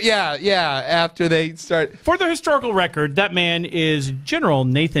 after they started. For the historical record, that man is General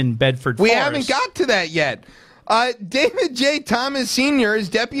Nathan Bedford Forrest. We haven't got to that yet. David J. Thomas Sr. is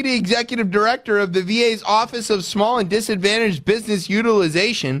Deputy Executive Director of the VA's Office of Small and Disadvantaged Business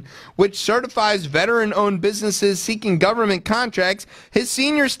Utilization, which certifies veteran-owned businesses seeking government contracts. His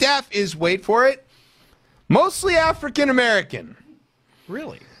senior staff is, wait for it, mostly African-American.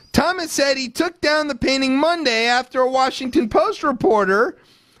 Really? Thomas said he took down the painting Monday after a Washington Post reporter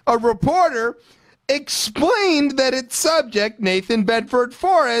explained that its subject, Nathan Bedford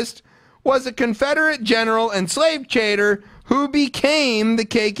Forrest, was a Confederate general and slave trader who became the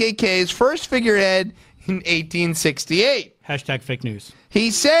KKK's first figurehead in 1868. Hashtag fake news.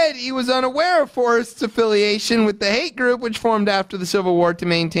 He said he was unaware of Forrest's affiliation with the hate group which formed after the Civil War to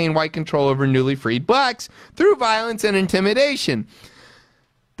maintain white control over newly freed blacks through violence and intimidation.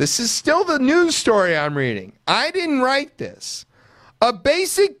 This is still the news story I'm reading. I didn't write this. A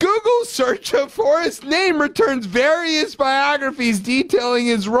basic Google search of Forrest's name returns various biographies detailing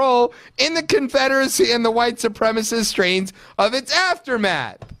his role in the Confederacy and the white supremacist strains of its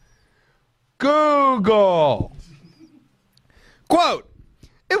aftermath. Google. Quote,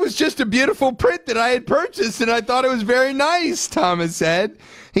 "It was just a beautiful print that I had purchased and I thought it was very nice," Thomas said.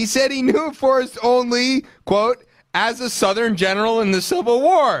 He said he knew Forrest only, quote, "as a Southern general in the Civil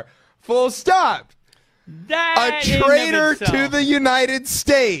War." Full stop. That a traitor to the United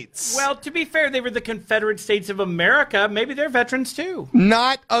States. Well, to be fair, they were the Confederate States of America. Maybe they're veterans too.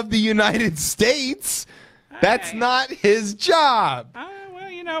 Not of the United States. That's not his job.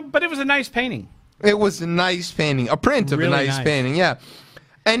 Well, but it was a nice painting. It was a nice painting. A print of really a nice painting, yeah.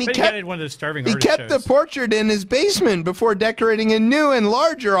 And he kept one of those starving he artist kept shows. the portrait in his basement before decorating a new and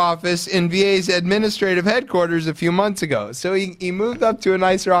larger office in VA's administrative headquarters a few months ago. So he moved up to a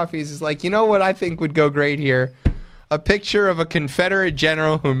nicer office. He's like, you know what I think would go great here? A picture of a Confederate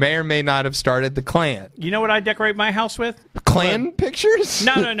general who may or may not have started the Klan. You know what I decorate my house with? Klan pictures?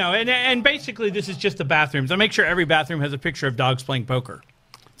 No. And basically this is just the bathrooms. I make sure every bathroom has a picture of dogs playing poker.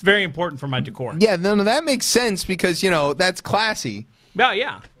 It's very important for my decor. Yeah, no, that makes sense because, that's classy. Well,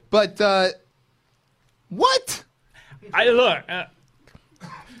 yeah. But, what? Why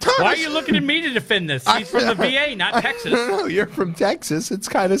are you looking at me to defend this? He's from the VA, not Texas. No, you're from Texas. It's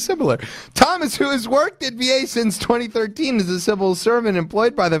kind of similar. Thomas, who has worked at VA since 2013 as a civil servant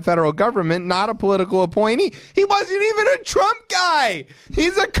employed by the federal government, not a political appointee. He wasn't even a Trump guy.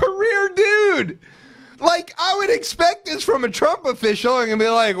 He's a career dude. Like, I would expect this from a Trump official and be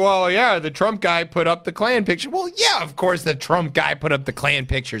like, well, yeah, the Trump guy put up the Klan picture. Well, yeah, of course the Trump guy put up the Klan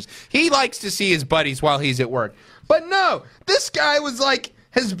pictures. He likes to see his buddies while he's at work. But no, this guy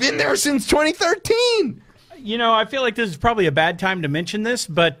has been there since 2013. I feel like this is probably a bad time to mention this,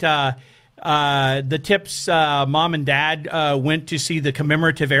 but the Tips mom and dad went to see the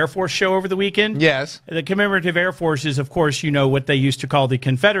Commemorative Air Force show over the weekend. Yes. The Commemorative Air Force is, of course, what they used to call the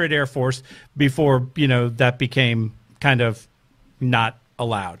Confederate Air Force before, that became kind of not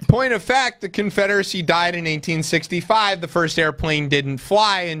allowed. Point of fact, the Confederacy died in 1865. The first airplane didn't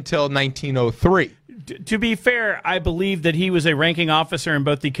fly until 1903. To be fair, I believe that he was a ranking officer in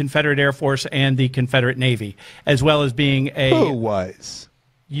both the Confederate Air Force and the Confederate Navy, as well as being a... Who was?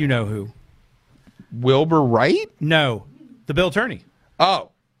 You know who. Wilbur Wright? No, the Bill Turney.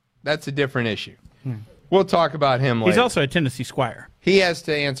 Oh, that's a different issue. We'll talk about him later. He's also a Tennessee Squire. He has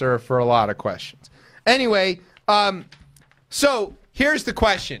to answer for a lot of questions. Anyway, so here's the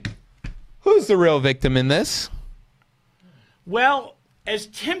question. Who's the real victim in this? Well, as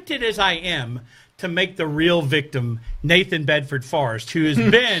tempted as I am to make the real victim Nathan Bedford Forrest, who has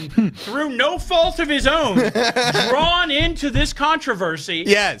been, through no fault of his own, drawn into this controversy.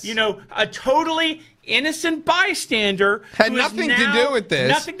 Yes. You know, a totally innocent bystander. Had who is nothing to now- do with this.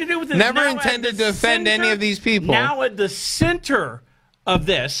 Nothing to do with this. Never Now at intended the to offend any center- of these people. Now at the center of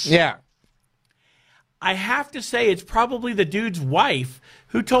this. Yeah. I have to say it's probably the dude's wife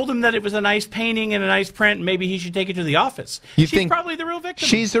who told him that it was a nice painting and a nice print and maybe he should take it to the office. You She's think probably the real victim.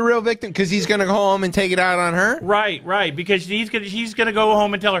 She's the real victim because he's going to go home and take it out on her? Right, because she's gonna go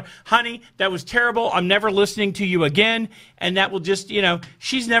home and tell her, honey, that was terrible. I'm never listening to you again, and that will just,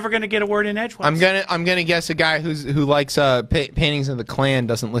 she's never gonna get a word in edgewise. I'm gonna guess a guy who likes paintings of the Klan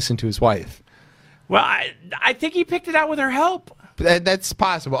doesn't listen to his wife. Well, I think he picked it out with her help. That's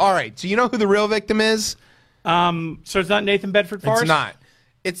possible. All right, so you know who the real victim is? So it's not Nathan Bedford Forrest? It's not.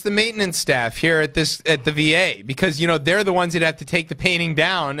 It's the maintenance staff here at the VA because they're the ones that have to take the painting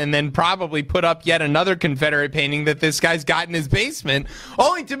down and then probably put up yet another Confederate painting that this guy's got in his basement,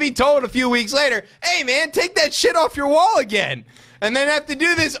 only to be told a few weeks later, "Hey man, take that shit off your wall again," and then have to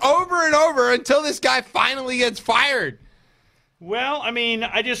do this over and over until this guy finally gets fired. Well, I mean,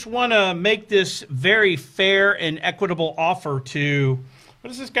 I just want to make this very fair and equitable offer to, what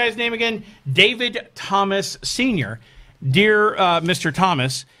is this guy's name again? David Thomas Sr. Dear Mr.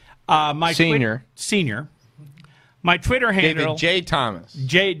 Thomas, my Senior. Senior. My Twitter handle. David J. Thomas.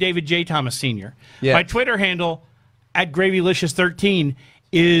 David J. Thomas Sr. Yes. My Twitter handle at GravyLicious13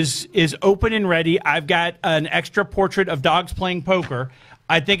 is open and ready. I've got an extra portrait of dogs playing poker.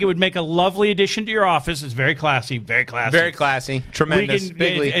 I think it would make a lovely addition to your office. It's very classy, very classy. Very classy. Tremendous.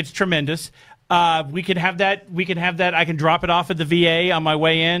 It's tremendous. We can have that. I can drop it off at the VA on my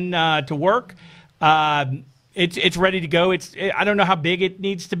way in to work. It's ready to go. I don't know how big it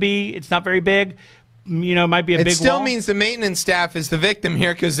needs to be. It's not very big. It might be a big wall. It still means the maintenance staff is the victim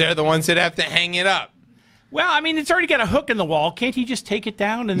here because they're the ones that have to hang it up. Well, I mean, it's already got a hook in the wall. Can't he just take it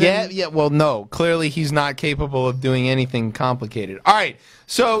down? And then... Yeah. Well, no. Clearly, he's not capable of doing anything complicated. All right.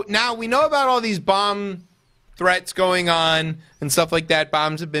 So now we know about all these bomb threats going on and stuff like that.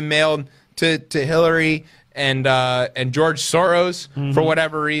 Bombs have been mailed to Hillary and George Soros for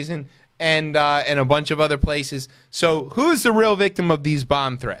whatever reason. And a bunch of other places. So who's the real victim of these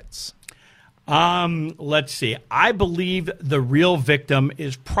bomb threats? Let's see. I believe the real victim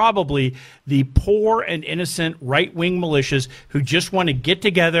is probably the poor and innocent right-wing militias who just want to get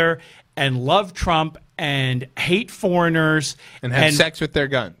together and love Trump and hate foreigners. And have sex with their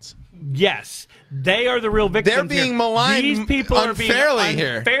guns. Yes. They are the real victims. They're being maligned These people unfairly are being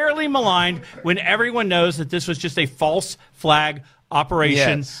here. unfairly maligned when everyone knows that this was just a false flag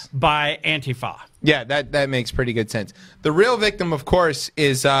operation by Antifa. Yeah, that makes pretty good sense. The real victim, of course,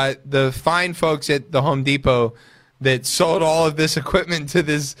 is the fine folks at the Home Depot that sold all of this equipment to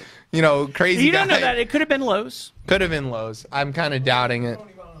this, crazy You guy. don't know that. It could have been Lowe's. Could have been Lowe's. I'm kind of doubting it.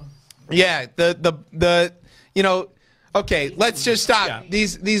 Yeah, okay, let's just stop. Yeah.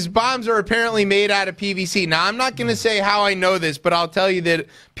 These bombs are apparently made out of PVC. Now, I'm not going to say how I know this, but I'll tell you that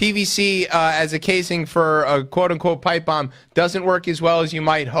PVC as a casing for a quote-unquote pipe bomb doesn't work as well as you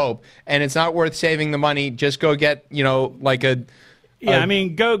might hope, and it's not worth saving the money. Just go get, like a... Yeah, I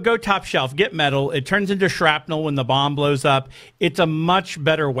mean, go top shelf. Get metal. It turns into shrapnel when the bomb blows up. It's a much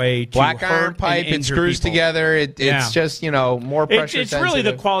better way to black hurt iron pipe. and It injure screws people. together. It's just more pressure It's really the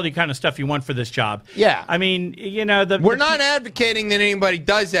sensitive. quality kind of stuff you want for this job. Yeah. I mean, We're not advocating that anybody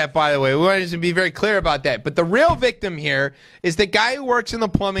does that, by the way. We want to be very clear about that. But the real victim here is the guy who works in the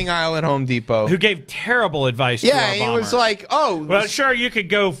plumbing aisle at Home Depot. who gave terrible advice to our Yeah, he bomber. was like, well, sure, you could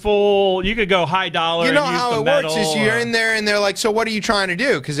go high dollar. You know and use how the it works metal, is you're in there and they're like, so what are you trying to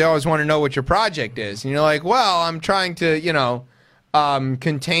do? Because they always want to know what your project is. And you're like, well, I'm trying to,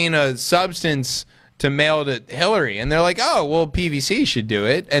 contain a substance to mail to Hillary. And they're like, oh, well, PVC should do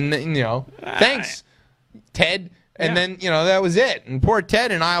it. And, then, thanks, Ted. And then, that was it. And poor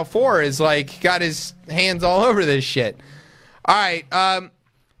Ted in aisle 4 is like, got his hands all over this shit. All right.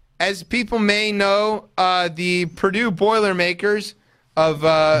 As people may know, the Purdue Boilermakers of...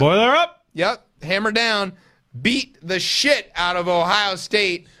 Boiler up! Yep, hammer down. Beat the shit out of Ohio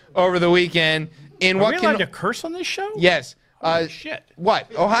State over the weekend. Are we allowed to curse on this show? Yes. Shit. What?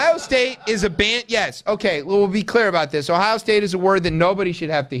 Ohio State is a band. Yes. Okay. Well, we'll be clear about this. Ohio State is a word that nobody should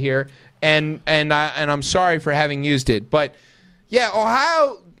have to hear, and I'm sorry for having used it. But yeah,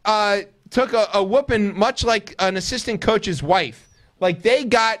 Ohio took a whooping, much like an assistant coach's wife. Like they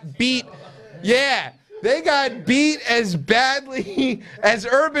got beat Yeah, they got beat as badly as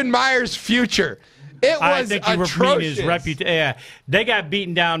Urban Meyer's future. It was I think you atrocious. mean his reputation. Yeah, they got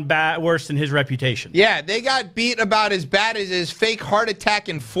beaten down worse than his reputation. Yeah, they got beat about as bad as his fake heart attack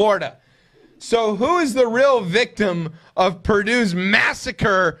in Florida. So who is the real victim of Purdue's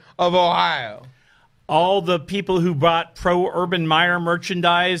massacre of Ohio? All the people who bought pro-Urban Meyer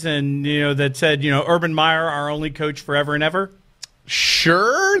merchandise and, that said, Urban Meyer, our only coach forever and ever.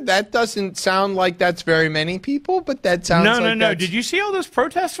 Sure, that doesn't sound like that's very many people, but that sounds like No. Did you see all those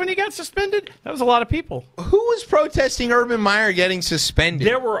protests when he got suspended? That was a lot of people. Who was protesting Urban Meyer getting suspended?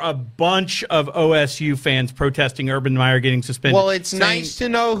 There were a bunch of OSU fans protesting Urban Meyer getting suspended. Well, it's nice to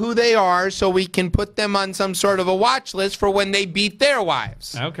know who they are so we can put them on some sort of a watch list for when they beat their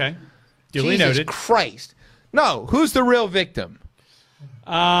wives. Okay. Duly Jesus noted. Christ. No, who's the real victim?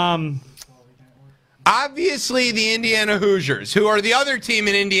 Obviously, the Indiana Hoosiers, who are the other team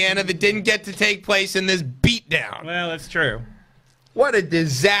in Indiana that didn't get to take place in this beatdown. Well, that's true. What a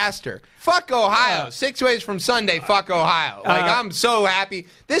disaster. Fuck Ohio. 6 ways from Sunday, fuck Ohio. I'm so happy.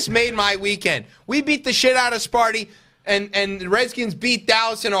 This made my weekend. We beat the shit out of Sparty, and the Redskins beat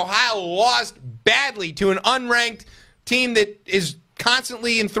Dallas, and Ohio lost badly to an unranked team that is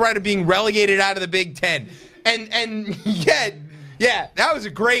constantly in threat of being relegated out of the Big Ten. And yet, yeah, that was a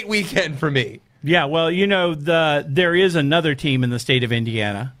great weekend for me. Yeah, well, there is another team in the state of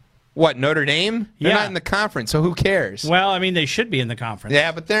Indiana. What, Notre Dame? They're not in the conference, so who cares? Well, I mean, they should be in the conference.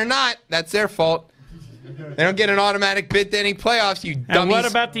 Yeah, but they're not. That's their fault. They don't get an automatic bid to any playoffs, you dummies. And what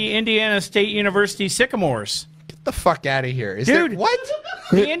about the Indiana State University Sycamores? Get the fuck out of here. Dude, what?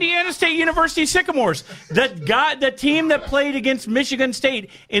 The Indiana State University Sycamores. The team that played against Michigan State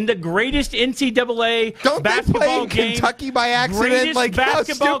in the greatest NCAA basketball game. Kentucky by accident? Greatest Like,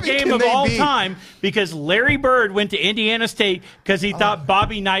 basketball game of all time because Larry Bird went to Indiana State because he thought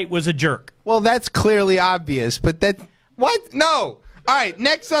Bobby Knight was a jerk. Well, that's clearly obvious, but that... What? No. All right,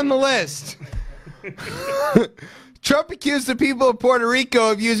 next on the list. Trump accused the people of Puerto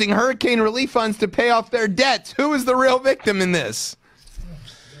Rico of using hurricane relief funds to pay off their debts. Who is the real victim in this?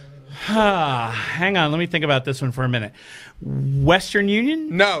 Hang on, let me think about this one for a minute. Western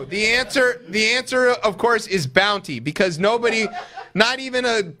Union? No, the answer, of course, is Bounty, because nobody, not even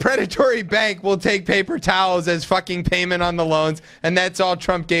a predatory bank, will take paper towels as fucking payment on the loans, and that's all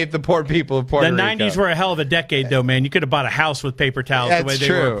Trump gave the poor people of Puerto Rico. The 90s were a hell of a decade, though, man. You could have bought a house with paper towels the way they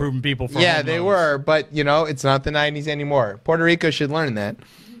were approving people for home they loans. were, but, it's not the 90s anymore. Puerto Rico should learn that.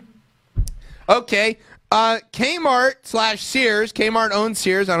 Okay. Kmart/Sears, Kmart owns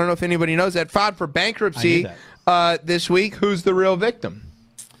Sears. I don't know if anybody knows that. Filed for bankruptcy this week. Who's the real victim?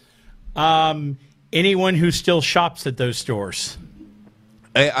 Anyone who still shops at those stores.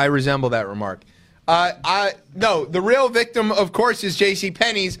 I resemble that remark. No, the real victim, of course, is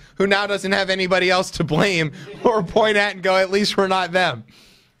JCPenney's, who now doesn't have anybody else to blame or point at and go, at least we're not them.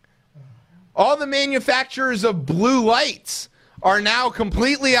 All the manufacturers of blue lights are now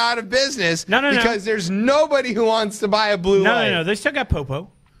completely out of business because there's nobody who wants to buy a blue light. No, they still got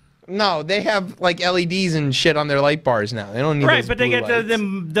Popo. No, they have like LEDs and shit on their light bars now. They don't need those but they blue get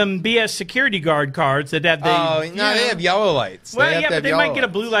them BS security guard cards that have they have yellow lights. Well, but they might get a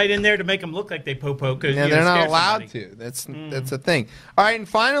blue light in there to make them look like they Popo because they're not allowed to. That's a thing. All right, and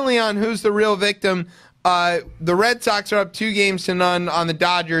finally on who's the real victim, the Red Sox are up 2-0 on the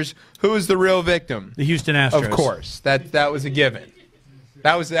Dodgers. Who is the real victim? The Houston Astros. Of course. That was a given.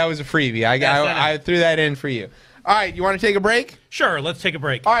 That was a freebie. I threw that in for you. All right, you want to take a break? Sure, let's take a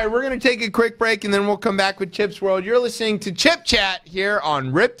break. All right, we're going to take a quick break, and then we'll come back with Chip's World. You're listening to Chip Chat here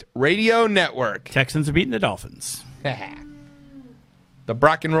on Ripped Radio Network. Texans are beating the Dolphins. The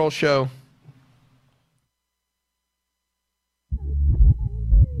Brock and Roll Show.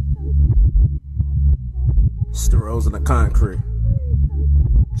 It's the rose in the concrete.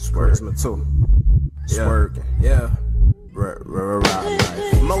 Swerve's me too. Swerve. Yeah.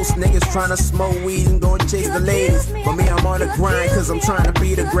 Most niggas tryna smoke weed and go and chase the ladies. But me, I'm on the grind cause I'm trying to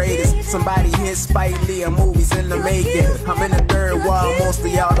be the greatest. Somebody hit Spike Lee, a movie's in the making. I'm in the third wall, most of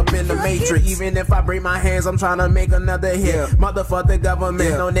y'all up in the matrix. Even if I break my hands, I'm trying to make another hit. Motherfuck the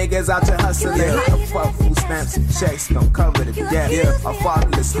government, no niggas out here hustling. I fuck food stamps and checks, don't cover the gap. A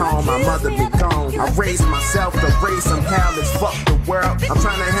fatherless home, my mother be gone. I raised myself to raise some hell as fuck the world. I'm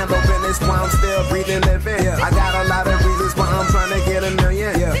trying to handle business while I'm still breathing, living. I got a lot of reasons why I'm trying to get a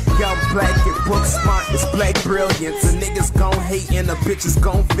million. Young black and book smart, it's black brilliance. The niggas gon' hate and the bitches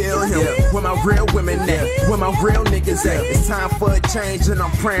gon' feel him. Where my real women at? Where my real niggas at? It's time for a change and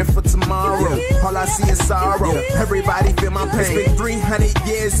I'm praying for tomorrow. All I see is sorrow. Everybody feel my pain. It's been 300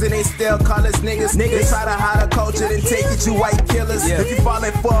 years and they still call us niggas. They try to hide a culture and take it, you white killers. If you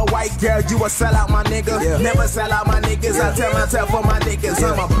falling for a white girl, you a sell out my nigga. Never sell out my niggas. I tell myself for my niggas,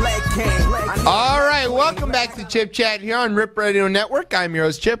 I'm a black king. All right, welcome back to Chip Chat here on Rip Radio Network. I'm your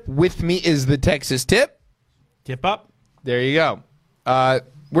host, Chip. With me is the Texas Tip. Tip up. There you go.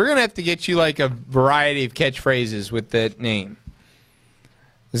 We're going to have to get you like a variety of catchphrases with that name.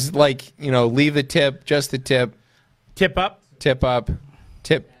 This is like, you know, leave the tip, just the tip. Tip up. Tip up.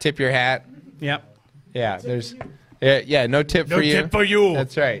 Tip your hat. Yep. Yeah, there's no tip for you. No tip for you.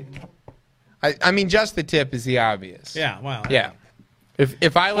 That's right. I mean, just the tip is the obvious. Yeah, well. Yeah.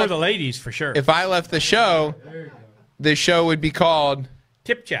 If I left, for the ladies, for sure. If I left the show would be called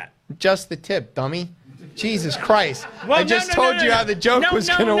Tip Chat. Just the Tip, dummy. Jesus Christ. Well, I just told you how the joke was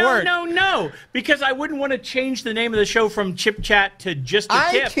going to work. No, because I wouldn't want to change the name of the show from Chip Chat to Just the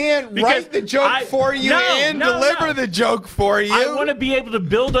Tip. I can't write the joke for you and deliver the joke for you. I want to be able to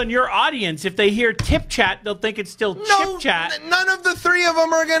build on your audience. If they hear Tip Chat, they'll think it's still Chip Chat. None of the three of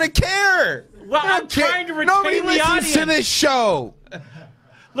them are going to care. Well, I'm trying to retain Nobody the listens audience. to this show.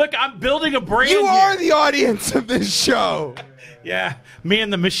 Look, I'm building a brand You here. are the audience of this show. Yeah, me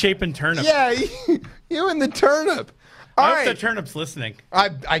and the misshapen turnip. Yeah, you and the turnip. All I right. hope the turnip's listening.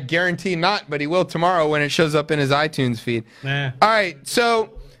 I guarantee not, but he will tomorrow when it shows up in his iTunes feed. Nah. All right,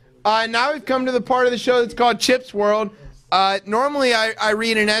 so now we've come to the part of the show that's called Chip's World. Normally I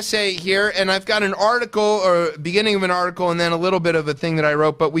read an essay here, and I've got an article, or beginning of an article, and then a little bit of a thing that I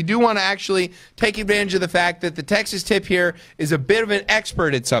wrote, but we do want to actually take advantage of the fact that the Texas Tip here is a bit of an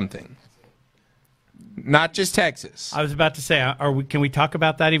expert at something. Not just Texas. I was about to say, can we talk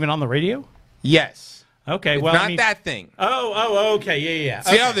about that even on the radio? Yes. Okay, It's well, not that thing. Oh, okay, yeah.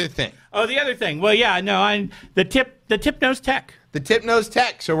 It's the other thing. Oh, the other thing. Well, yeah, no, the tip knows tech. The tip knows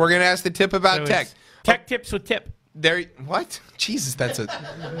tech, so we're going to ask the tip about So tech. it's Tech tips with Tip. What? Jesus, that's a...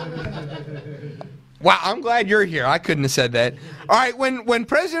 Wow, I'm glad you're here. I couldn't have said that. All right, when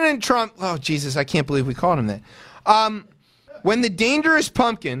President Trump... Oh, Jesus, I can't believe we called him that. When the Dangerous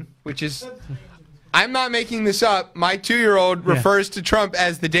Pumpkin, which is... I'm not making this up. My 2-year-old refers to Trump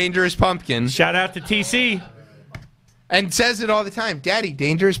as the Dangerous Pumpkin. Shout out to TC. And says it all the time. Daddy,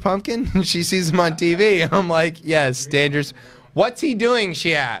 Dangerous Pumpkin? She sees him on TV. I'm like, yes, Dangerous. What's he doing?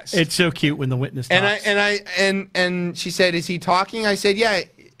 She asked. It's so cute when the witness talks. And she said, is he talking? I said, yeah.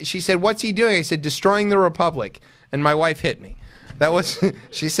 She said, what's he doing? I said, destroying the Republic. And my wife hit me. That was.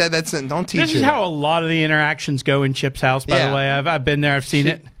 She said, don't teach her. This is how a lot of the interactions go in Chip's house. By the way, I've been there. I've seen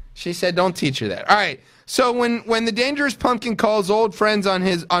it. She said, don't teach her that. All right. So when the Dangerous Pumpkin calls old friends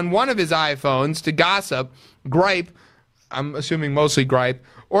on one of his iPhones to gossip, gripe, I'm assuming mostly gripe,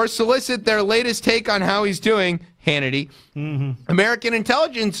 or solicit their latest take on how he's doing, Hannity, American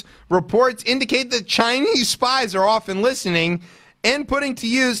intelligence reports indicate that Chinese spies are often listening and putting to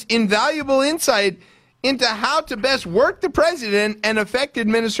use invaluable insight into how to best work the president and affect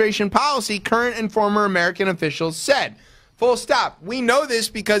administration policy, current and former American officials said. Full stop. We know this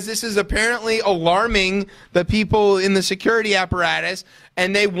because this is apparently alarming the people in the security apparatus,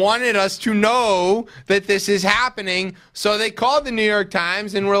 and they wanted us to know that this is happening. So they called the New York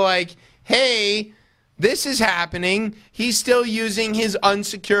Times and were like, hey, this is happening. He's still using his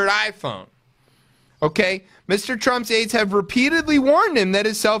unsecured iPhone. Okay? Mr. Trump's aides have repeatedly warned him that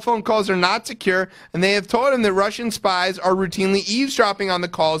his cell phone calls are not secure, and they have told him that Russian spies are routinely eavesdropping on the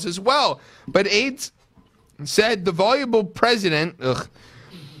calls as well. But aides said the voluble president,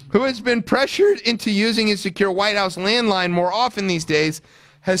 who has been pressured into using his secure White House landline more often these days,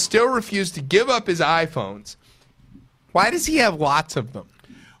 has still refused to give up his iPhones. Why does he have lots of them?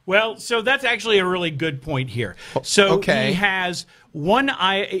 Well, so that's actually a really good point here. So he has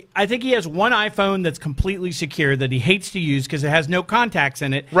I think he has one iPhone that's completely secure that he hates to use because it has no contacts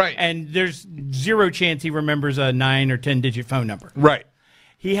in it. Right. And there's zero chance he remembers a 9 or 10-digit phone number. Right.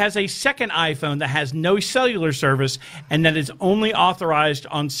 He has a second iPhone that has no cellular service and that is only authorized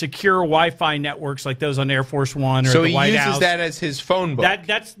on secure Wi-Fi networks like those on Air Force One or the White House. So he uses that as his phone book.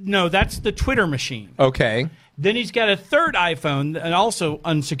 That's the Twitter machine. Okay. Then he's got a third iPhone, and also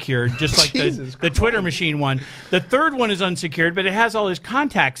unsecured, just like the Twitter machine one. The third one is unsecured, but it has all his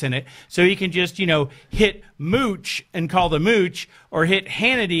contacts in it, so he can just, hit Mooch and call the Mooch, or hit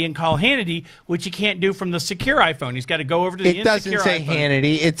Hannity and call Hannity, which he can't do from the secure iPhone. He's got to go over to the insecure iPhone. It doesn't say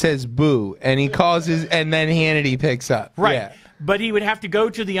Hannity, it says Boo, and he calls and then Hannity picks up. Right. Yeah. But he would have to go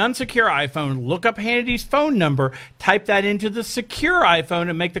to the unsecure iPhone, look up Hannity's phone number, type that into the secure iPhone,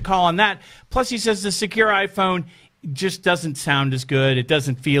 and make the call on that. Plus, he says the secure iPhone just doesn't sound as good. It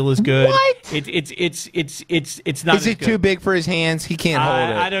doesn't feel as good. What? It's not. Is it too big for his hands? He can't hold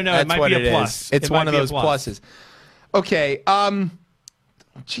it. I don't know. That's It might what be a it plus. is. It's It one might of be a those plus. pluses. Okay.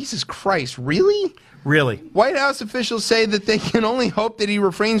 Jesus Christ! Really? Really? White House officials say that they can only hope that he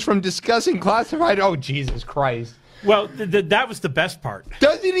refrains from discussing classified. Oh, Jesus Christ! Well, that was the best part.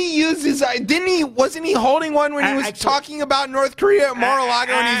 Doesn't he use his? Didn't he? Wasn't he holding one when he was talking about North Korea at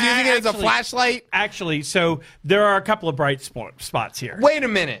Mar-a-Lago and he's using it as a flashlight? Actually, so there are a couple of bright spots here. Wait a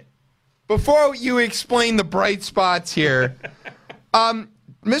minute. Before you explain the bright spots here,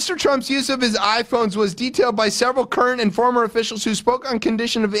 Mr. Trump's use of his iPhones was detailed by several current and former officials who spoke on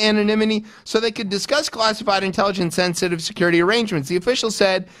condition of anonymity so they could discuss classified intelligence sensitive security arrangements. The officials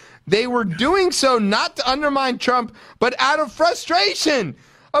said they were doing so not to undermine Trump, but out of frustration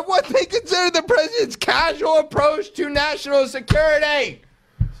of what they consider the president's casual approach to national security.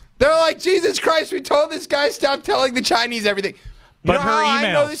 They're like, Jesus Christ, we told this guy stop telling the Chinese everything. You know how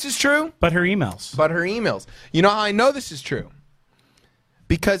I know this is true? But her emails. But her emails. You know how I know this is true?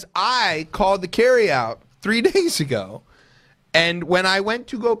 Because I called the carryout 3 days ago, and when I went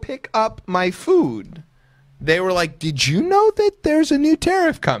to go pick up my food, they were like, did you know that there's a new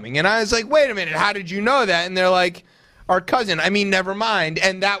tariff coming? And I was like, wait a minute, how did you know that? And they're like, our cousin. I mean, never mind.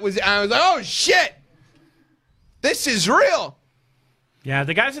 And I was like, oh, shit. This is real. Yeah,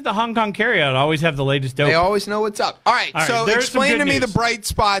 the guys at the Hong Kong carryout always have the latest dope. They always know what's up. All right, so explain to me the bright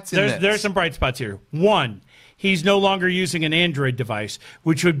spots in this. There's some bright spots here. One, he's no longer using an Android device,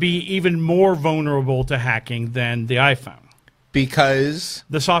 which would be even more vulnerable to hacking than the iPhone. Because?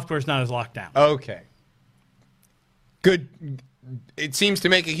 The software's not as locked down. Okay. Good. It seems to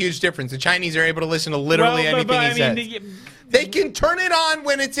make a huge difference. The Chinese are able to listen to literally anything he says. They can turn it on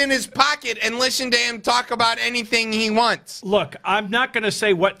when it's in his pocket and listen to him talk about anything he wants. Look, I'm not going to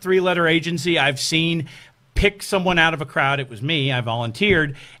say what three-letter agency I've seen pick someone out of a crowd. It was me. I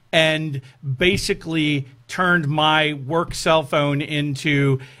volunteered and basically turned my work cell phone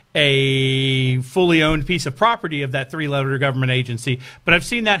into a fully owned piece of property of that three-letter government agency. But I've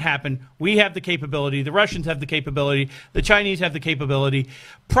seen that happen. We have the capability. The Russians have the capability. The Chinese have the capability.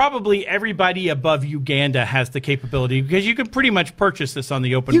 Probably everybody above Uganda has the capability because you can pretty much purchase this on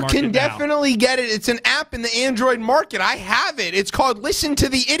the open market You can now. definitely get it. It's an app in the Android market. I have it. It's called Listen to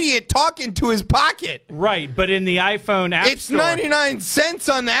the Idiot Talking to His Pocket. Right, but in the iPhone App It's Store... 99 cents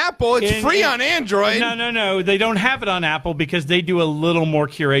on the Apple. It's free on Android. No. They don't have it on Apple because they do a little more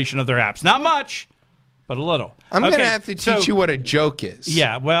curation of their apps. Not much, but a little. I'm going to have to teach you what a joke is.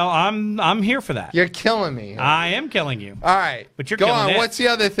 Yeah, well, I'm here for that. You're killing me. I am killing you. All right. But you're Go killing on. it. What's the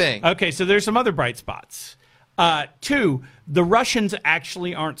other thing? Okay, so there's some other bright spots. Two, the Russians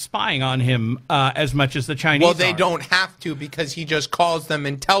actually aren't spying on him as much as the Chinese Well, they are. don't have to because he just calls them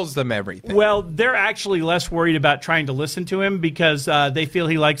and tells them everything. Well, they're actually less worried about trying to listen to him because they feel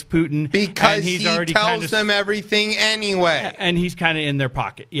he likes Putin. Because and he's he already tells them everything anyway. And he's kind of in their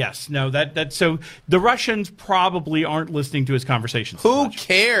pocket. Yes. No, that's so the Russians probably aren't listening to his conversations. Who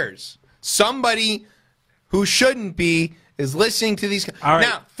cares? Somebody who shouldn't be is listening to these. All right.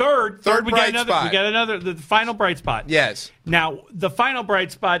 Now, third we bright got spot. another the final bright spot. Yes. Now, the final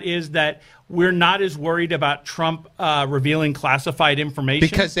bright spot is that we're not as worried about Trump revealing classified information.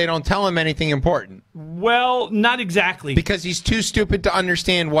 Because they don't tell him anything important. Well, not exactly. Because he's too stupid to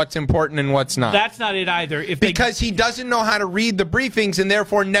understand what's important and what's not. That's not it either. Because he doesn't know how to read the briefings and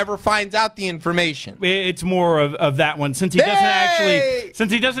therefore never finds out the information. It's more of that one. Since he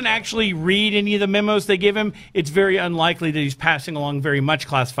doesn't actually read any of the memos they give him, it's very unlikely that he's passing along very much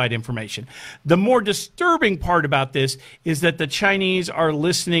classified information. The more disturbing part about this is that the Chinese are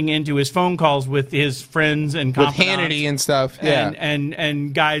listening into his phone calls with his friends and with confidants. Hannity and stuff. Yeah.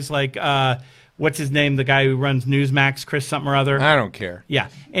 And guys like what's his name, the guy who runs Newsmax, Chris something or other. I don't care. Yeah.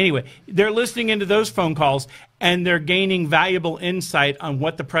 Anyway, they're listening into those phone calls, and they're gaining valuable insight on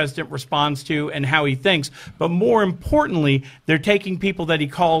what the president responds to and how he thinks. But more importantly, they're taking people that he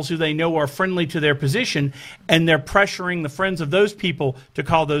calls who they know are friendly to their position, and they're pressuring the friends of those people to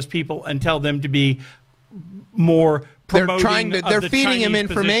call those people and tell them to be more promoting they're feeding him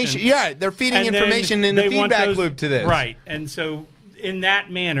information. Position. Yeah, they're feeding information in the feedback loop to this. Right. And so in that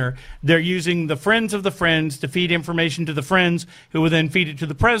manner, they're using the friends of the friends to feed information to the friends who will then feed it to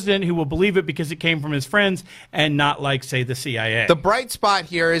the president, who will believe it because it came from his friends and not like, say, the CIA. The bright spot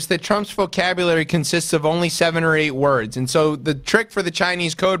here is that Trump's vocabulary consists of only 7 or 8 words. And so the trick for the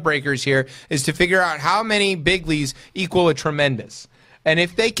Chinese code breakers here is to figure out how many biglies equal a tremendous. And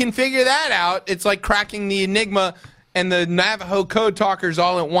if they can figure that out, it's like cracking the enigma and the Navajo code talkers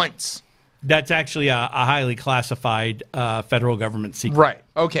all at once. That's actually a highly classified federal government secret. Right.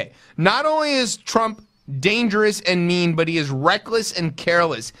 Okay. Not only is Trump dangerous and mean, but he is reckless and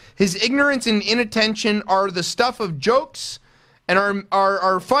careless. His ignorance and inattention are the stuff of jokes and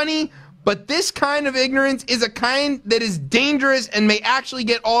are funny, but this kind of ignorance is a kind that is dangerous and may actually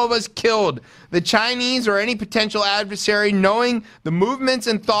get all of us killed. The Chinese or any potential adversary, knowing the movements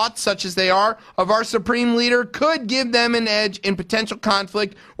and thoughts, such as they are, of our supreme leader, could give them an edge in potential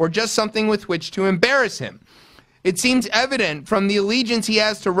conflict or just something with which to embarrass him. It seems evident from the allegiance he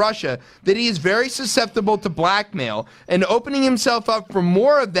has to Russia that he is very susceptible to blackmail, and opening himself up for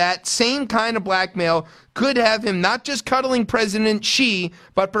more of that same kind of blackmail could have him not just cuddling President Xi,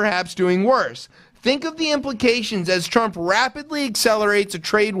 but perhaps doing worse. Think of the implications as Trump rapidly accelerates a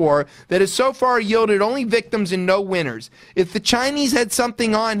trade war that has so far yielded only victims and no winners. If the Chinese had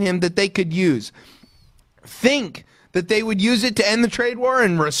something on him that they could use, think that they would use it to end the trade war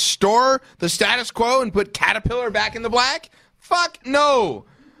and restore the status quo and put Caterpillar back in the black? Fuck no.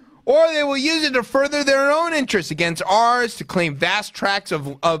 Or they will use it to further their own interests against ours, to claim vast tracts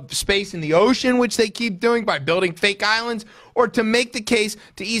of space in the ocean, which they keep doing by building fake islands, or to make the case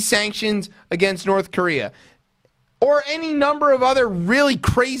to ease sanctions against North Korea. Or any number of other really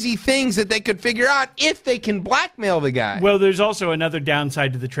crazy things that they could figure out if they can blackmail the guy. Well, there's also another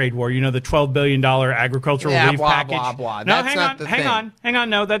downside to the trade war. You know, the $12 billion agricultural relief package. Blah, blah. No, That's not the thing. Hang on.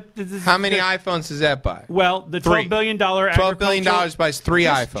 No, how many iPhones does that buy? Well, the $12 billion $12 billion buys 3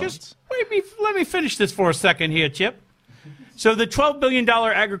 iPhones. Just let me finish this for a second here, Chip. So the $12 billion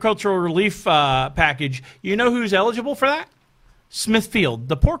agricultural relief package, you know who's eligible for that? Smithfield,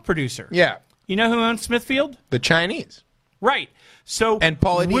 the pork producer. Yeah. You know who owns Smithfield? The Chinese. Right. So and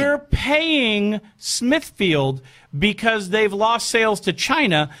Paula Deen. We're paying Smithfield because they've lost sales to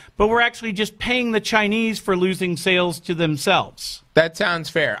China, but we're actually just paying the Chinese for losing sales to themselves. That sounds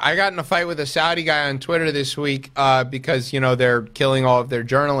fair. I got in a fight with a Saudi guy on Twitter this week because, you know, they're killing all of their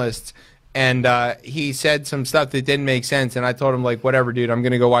journalists. And he said some stuff that didn't make sense. And I told him, like, whatever, dude, I'm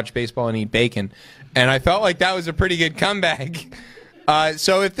going to go watch baseball and eat bacon. And I felt like that was a pretty good comeback.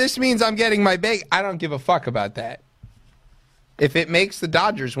 So if this means I'm getting my bacon, I don't give a fuck about that. If it makes the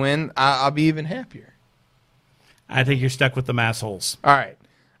Dodgers win, I'll be even happier. I think you're stuck with the massholes. All right.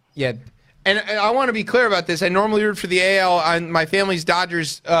 Yeah. And I want to be clear about this. I normally root for the AL on my family's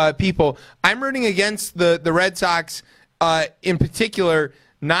Dodgers people. I'm rooting against the Red Sox in particular,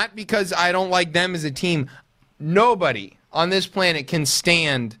 not because I don't like them as a team. Nobody on this planet can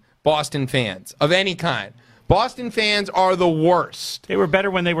stand Boston fans of any kind. Boston fans are the worst. They were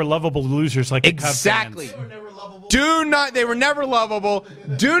better when they were lovable losers like the Cubs fans. Exactly. They were never lovable.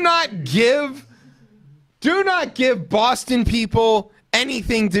 Do not give Boston people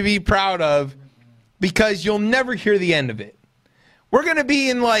anything to be proud of, because you'll never hear the end of it. We're going to be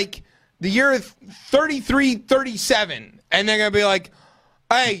in like the year 33, 37, and they're going to be like,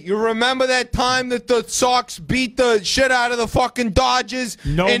 hey, you remember that time that the Sox beat the shit out of the fucking Dodgers?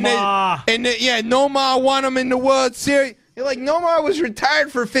 Nomar. Nomar won them in the World Series. You're like, Nomar was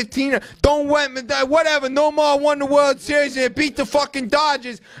retired for 15 years. Whatever. Nomar won the World Series and beat the fucking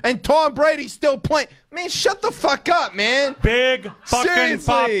Dodgers, and Tom Brady's still playing. Man, shut the fuck up, man. Big fucking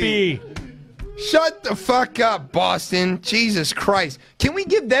Seriously. Poppy. Shut the fuck up, Boston. Jesus Christ. Can we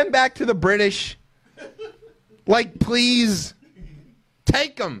give them back to the British? Like, please.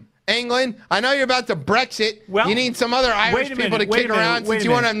 Take them, England. I know you're about to Brexit. Well, you need some other Irish people to kick around since you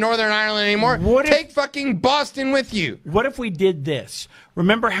won't have Northern Ireland anymore. Take fucking Boston with you. What if we did this?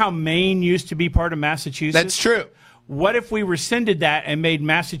 Remember how Maine used to be part of Massachusetts? That's true. What if we rescinded that and made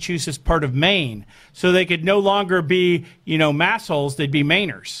Massachusetts part of Maine, so they could no longer be, massholes, they'd be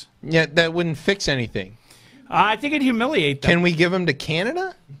Mainers? Yeah, that wouldn't fix anything. I think it'd humiliate them. Can we give them to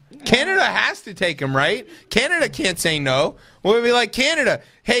Canada? Canada has to take them, right? Canada can't say no. We'll be like, Canada,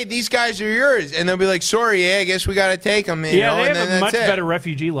 hey, these guys are yours. And they'll be like, sorry, I guess we got to take them. They have a much better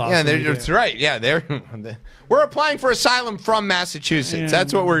refugee law. Yeah, that's right. Yeah, we're applying for asylum from Massachusetts. Yeah.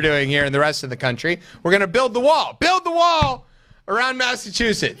 That's what we're doing here in the rest of the country. We're going to build the wall. Build the wall around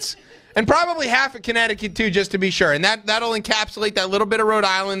Massachusetts. And probably half of Connecticut, too, just to be sure. And that'll encapsulate that little bit of Rhode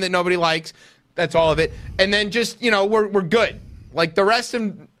Island that nobody likes. That's all of it. And then just, we're good. Like the rest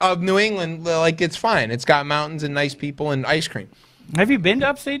of New England, like it's fine. It's got mountains and nice people and ice cream. Have you been to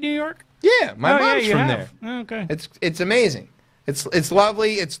upstate New York? Yeah, my mom's from there. Oh, okay. It's amazing. It's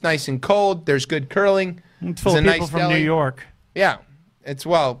lovely. It's nice and cold. There's good curling. It's full of people from New York. Yeah,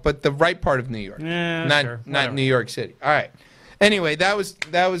 but the right part of New York. Yeah, not New York City. All right. Anyway, that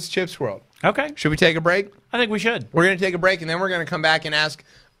was Chip's World. Okay. Should we take a break? I think we should. We're going to take a break, and then we're going to come back and ask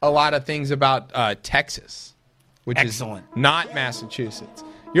a lot of things about Texas, which Excellent. is not Massachusetts.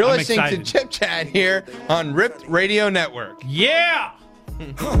 You're I'm listening excited. to Chip Chat here on Ripped Radio Network. Yeah!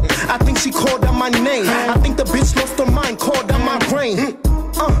 I think she called out my name. I think the bitch lost her mind, called out my brain.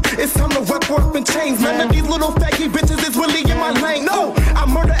 It's time to rep work and change. None of these little faggy bitches is really in my lane. No, I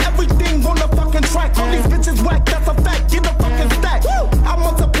murder everything on the fucking track. All these bitches whack, that's a fact. Get a fucking stack. I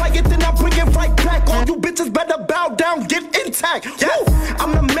multiply it, then I bring it right back. All you bitches better bow down, get intact.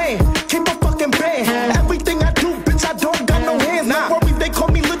 I'm the man, keep a fucking band. Everything I do, bitch, I don't got no hands. Not worried, they call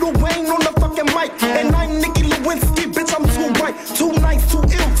me Lil Wayne on the fucking mic. And I'm Nicki Lewinsky, bitch, I'm too right, too nice, too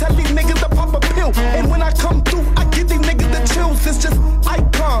ill. Tell these niggas to pop a pill. And when I come through, I give these niggas the chills. It's just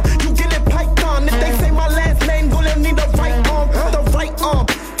icon, you get it Python. If they say my last name, gonna need the right arm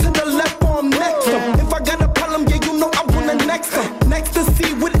to the left arm next. If I got a problem, yeah, you know I'm gonna next them. Next to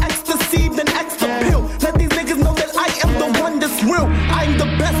see with ecstasy, then extra pill. Let these niggas know that I am the one that's real. I'm the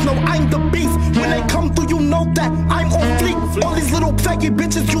best, no, I'm the beast. When they come through, you know that I'm on fleek. All these little faggy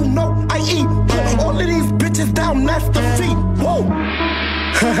bitches, you know I eat. Put all of these bitches down, that's the feet. Whoa.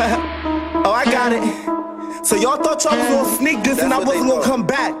 Oh, I got it. So y'all thought y'all was gonna sneak this and I wasn't gonna come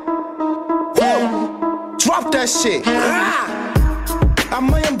back. Woo! Drop that shit. I'm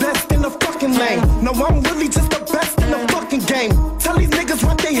best in the fucking lane. No, I'm really just the best in the fucking game. Tell these niggas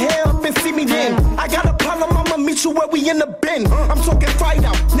wrap their hair up and see me then. I got a problem, I'ma meet you where we in the bin. I'm talking fried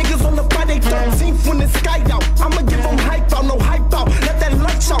out. Niggas on the Friday 13th when it's sky out. I'ma give them hype out, no hype out. Let that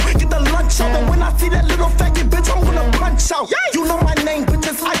lunch out, get the lunch out. And when I see that little faggot bitch, I'm gonna punch out. You know my name,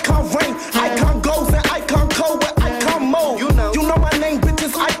 bitches, Icon Rain. Icon goes and Icon code with Icon mode. You know my name,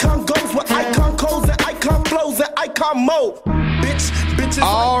 bitches, Icon goes with Icon codes and Icon flows and Icon mode. Bitches.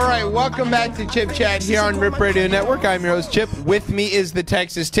 All right, welcome back to Chip Chat here on Rip Radio Network. I'm your host, Chip. With me is the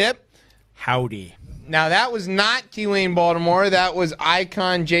Texas Tip. Howdy. Now, that was not T-Wayne Baltimore. That was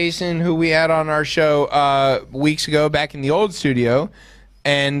Icon Jason, who we had on our show weeks ago back in the old studio.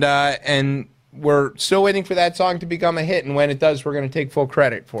 And we're still waiting for that song to become a hit. And when it does, we're going to take full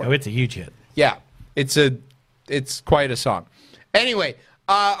credit for it. Oh, it's a huge hit. Yeah, it's quite a song. Anyway,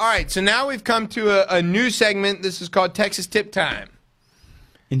 all right, so now we've come to a new segment. This is called Texas Tip Time.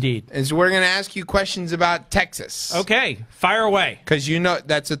 Indeed. And so we're going to ask you questions about Texas. Okay, fire away. Because you know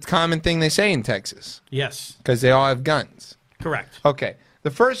that's a common thing they say in Texas. Yes. Because they all have guns. Correct. Okay, the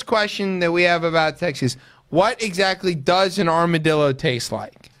first question that we have about Texas, what exactly does an armadillo taste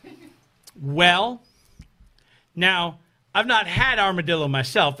like? Well, now, I've not had armadillo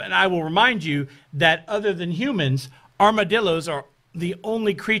myself, and I will remind you that other than humans, armadillos are the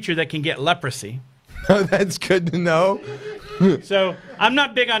only creature that can get leprosy. Oh, that's good to know. So I'm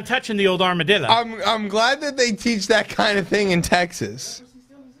not big on touching the old armadillo. I'm glad that they teach that kind of thing in Texas.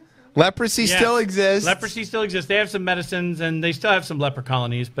 Leprosy still exists. Leprosy still exists. They have some medicines, and they still have some leper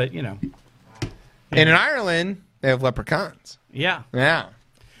colonies, but, you know. And in Ireland, they have leprechauns. Yeah. Yeah.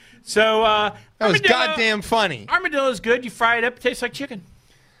 So, that was goddamn funny. Armadillo is good. You fry it up, it tastes like chicken.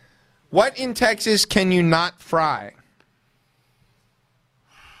 What in Texas can you not fry?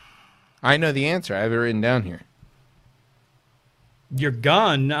 I know the answer. I have it written down here. Your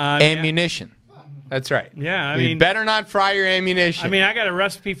gun. Ammunition. That's right. Yeah, I you mean, better not fry your ammunition. I mean, I got a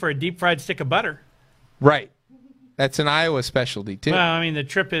recipe for a deep fried stick of butter. Right. That's an Iowa specialty too. Well, I mean, the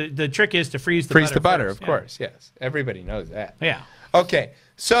trick is to freeze the butter. first. Of course. Yes, everybody knows that. Yeah. Okay,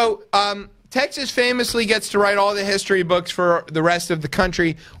 so Texas famously gets to write all the history books for the rest of the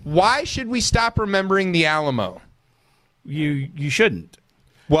country. Why should we stop remembering the Alamo? You shouldn't.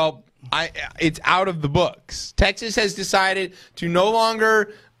 Well, it's out of the books. Texas has decided to no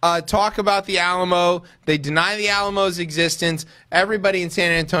longer talk about the Alamo. They deny the Alamo's existence. Everybody in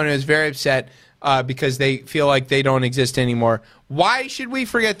San Antonio is very upset because they feel like they don't exist anymore. Why should we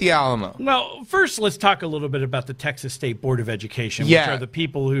forget the Alamo? Well, first, let's talk a little bit about the Texas State Board of Education, which are the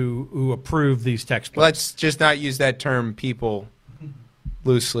people who approve these textbooks. Let's just not use that term people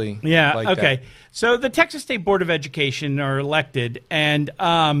loosely. Yeah, like okay. that. So the Texas State Board of Education are elected, and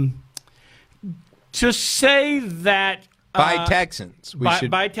to say that... by Texans.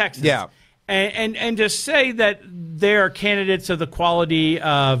 By Texans. Yeah. And to say that they are candidates of the quality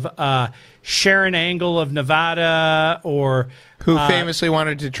of Sharon Angle of Nevada or... Who famously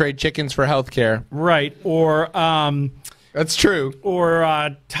wanted to trade chickens for health care. Right. Or... that's true.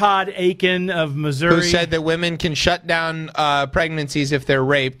 Or Todd Aiken of Missouri. Who said that women can shut down pregnancies if they're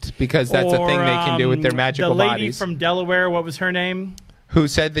raped because that's a thing they can do with their magical bodies. The lady from Delaware, what was her name? Who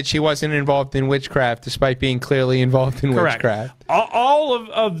said that she wasn't involved in witchcraft despite being clearly involved in witchcraft. All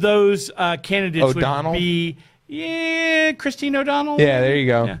of those candidates O'Donnell? would be... Yeah, Christine O'Donnell? Yeah, there you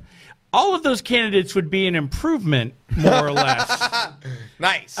go. Yeah. All of those candidates would be an improvement, more or less.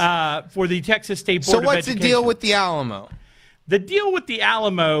 Nice. For the Texas State Board So of what's the Education. deal with the Alamo? The deal with the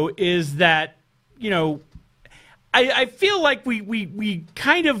Alamo is that, I feel like we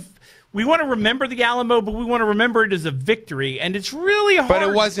kind of we want to remember the Alamo, but we want to remember it as a victory, and it's really hard. But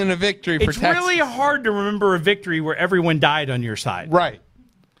it wasn't a victory for Texas. It's really hard to remember a victory where everyone died on your side. Right.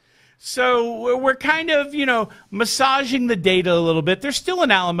 So we're kind of, massaging the data a little bit. There's still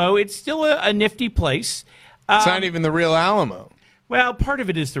an Alamo. It's still a nifty place. It's not even the real Alamo. Well, part of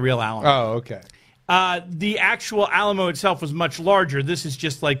it is the real Alamo. Oh, okay. The actual Alamo itself was much larger. This is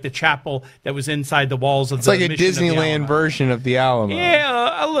just like the chapel that was inside the walls of It's the like a mission of the Disneyland Alamo. version of the Alamo.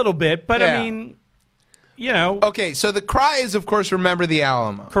 Yeah, a little bit. But, Yeah. I mean, Okay, so the cry is, of course, remember the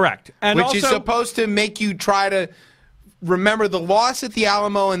Alamo. Correct. And which also, is supposed to make you try to remember the loss at the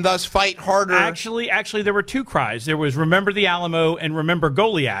Alamo and thus fight harder. Actually, there were two cries. There was remember the Alamo and remember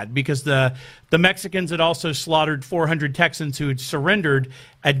Goliad, because the Mexicans had also slaughtered 400 Texans who had surrendered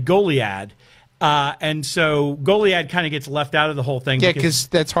at Goliad. And so Goliad kind of gets left out of the whole thing. Yeah, because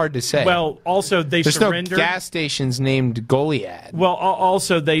that's hard to say. Well, also there's surrendered. No gas stations named Goliad. Well,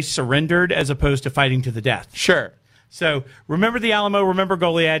 also they surrendered as opposed to fiting to the death. Sure. So remember the Alamo, remember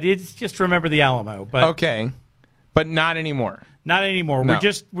Goliad. It's just remember the Alamo. But okay, but not anymore. Not anymore. No.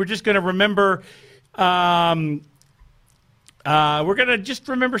 We're just going to remember. We're going to just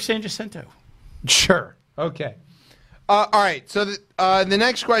remember San Jacinto. Sure. Okay. All right. So the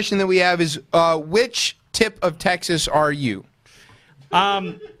next question that we have is, which tip of Texas are you?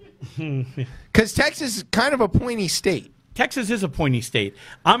 Because Texas is kind of a pointy state. Texas is a pointy state.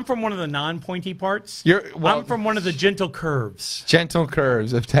 I'm from one of the non-pointy parts. I'm from one of the gentle curves. Gentle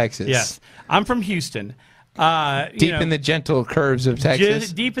curves of Texas. Yes. I'm from Houston. Deep in the gentle curves of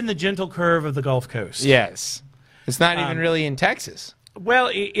Texas. Deep in the gentle curve of the Gulf Coast. Yes. It's not even really in Texas. Well,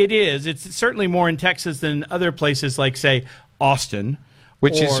 it is. It's certainly more in Texas than other places like, say, Austin.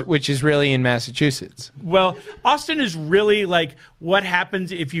 Which is really in Massachusetts. Well, Austin is really like what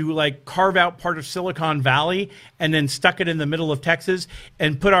happens if you like carve out part of Silicon Valley and then stuck it in the middle of Texas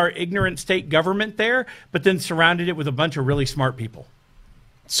and put our ignorant state government there, but then surrounded it with a bunch of really smart people.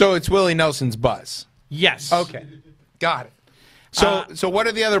 So it's Willie Nelson's bus. Yes. Okay. Got it. So what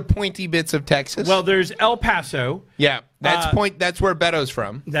are the other pointy bits of Texas? Well, there's El Paso. Yeah, that's That's where Beto's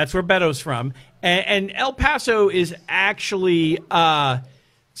from. That's where Beto's from, and El Paso is actually.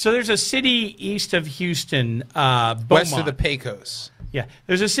 So there's a city east of Houston, Beaumont. West of the Pecos. Yeah,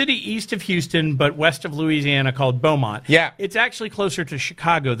 there's a city east of Houston, but west of Louisiana called Beaumont. Yeah, it's actually closer to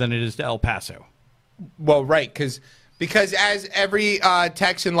Chicago than it is to El Paso. Well, right, because as every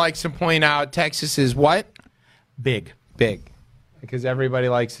Texan likes to point out, Texas is what? Big. Because everybody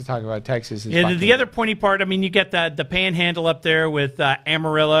likes to talk about Texas. Yeah, the other pointy part, I mean, you get the Panhandle up there with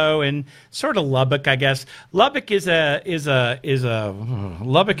Amarillo and sort of Lubbock, I guess. Lubbock is a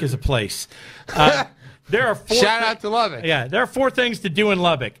place. There are Shout out to Lubbock. Yeah, there are 4 things to do in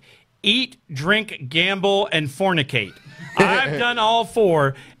Lubbock: eat, drink, gamble, and fornicate. I've done all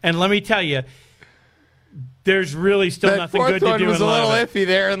 4, and let me tell you, there's really still nothing good to do in Lubbock. That fourth one was a little iffy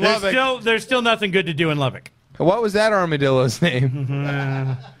there in Lubbock. There's still nothing good to do in Lubbock. What was that armadillo's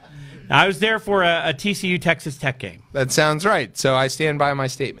name? I was there for a TCU Texas Tech game. That sounds right. So I stand by my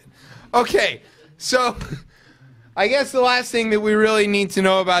statement. Okay, so I guess the last thing that we really need to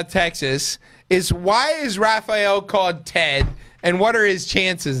know about Texas is, why is Raphael called Ted, and what are his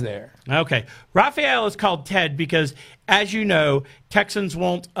chances there? Okay, Raphael is called Ted because, as you know, Texans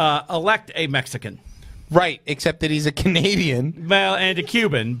won't elect a Mexican. Right, except that he's a Canadian. Well, and a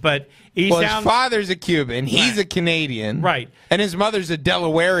Cuban, but his father's a Cuban. He's a Canadian. Right. And his mother's a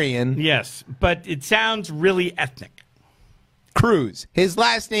Delawarean. Yes, but it sounds really ethnic. Cruz. His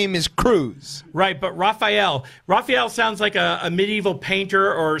last name is Cruz. Right, but Raphael sounds like a medieval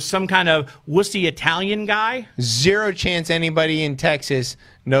painter or some kind of wussy Italian guy. Zero chance anybody in Texas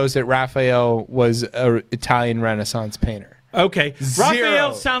knows that Raphael was an Italian Renaissance painter. Okay, Zero.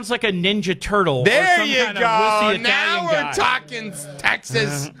 Raphael sounds like a Ninja Turtle. There or some you kind go. Of wussy Now Italian we're guy. talking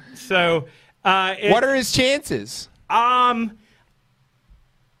Texas. What are his chances? I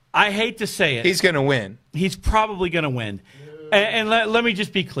hate to say it. He's going to win. He's probably going to win. And let me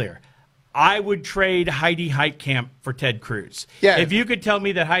just be clear. I would trade Heidi Heitkamp for Ted Cruz. Yeah. If you could tell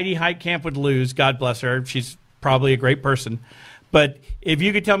me that Heidi Heitkamp would lose, God bless her, she's probably a great person. But if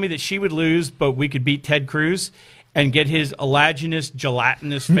you could tell me that she would lose, but we could beat Ted Cruz and get his elaginous,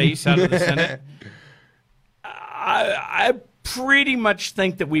 gelatinous face out of the Senate, I pretty much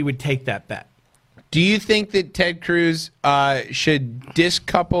think that we would take that bet. Do you think that Ted Cruz should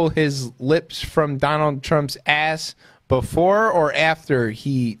discouple his lips from Donald Trump's ass before or after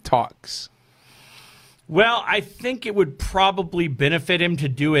he talks? Well, I think it would probably benefit him to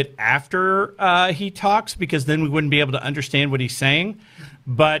do it after he talks, because then we wouldn't be able to understand what he's saying.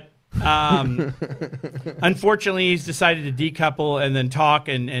 But unfortunately, he's decided to decouple and then talk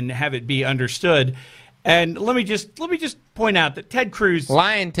and have it be understood. And let me just point out that Ted Cruz,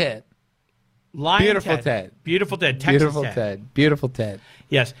 Lion Ted. Beautiful Ted. Beautiful Ted. Texas Beautiful Ted. Beautiful Ted.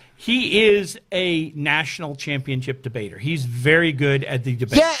 Yes, he is a national championship debater. He's very good at the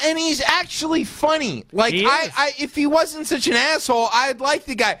debate. Yeah, and he's actually funny. Like, if he wasn't such an asshole, I'd like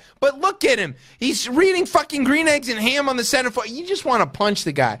the guy. But look at him. He's reading fucking Green Eggs and Ham on the Senate floor. You just want to punch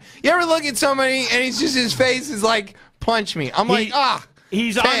the guy. You ever look at somebody and his face is like, punch me. I'm like,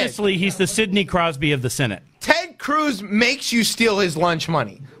 He's Ted. Honestly, he's the Sidney Crosby of the Senate. Ted Cruz makes you steal his lunch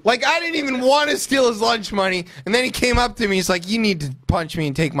money. Like, I didn't even want to steal his lunch money, and then he came up to me. He's like, you need to punch me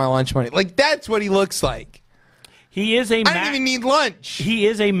and take my lunch money. Like, that's what he looks like. He is I don't even need lunch. He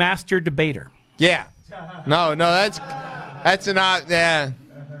is a master debater. Yeah. No, that's an yeah.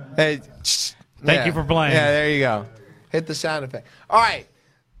 Hey, Thank you for playing. Yeah, there you go. Hit the sound effect. All right.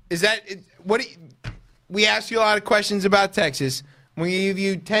 We asked you a lot of questions about Texas. We give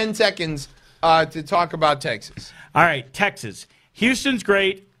you 10 seconds to talk about Texas. All right, Texas. Houston's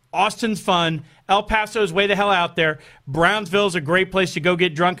great. Austin's fun. El Paso's way the hell out there. Brownsville's a great place to go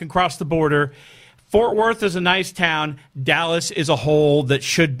get drunk and cross the border. Fort Worth is a nice town. Dallas is a hole that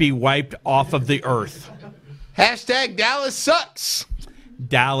should be wiped off of the earth. Hashtag Dallas sucks.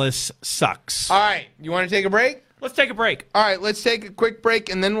 Dallas sucks. All right, you want to take a break? Let's take a break. All right, let's take a quick break,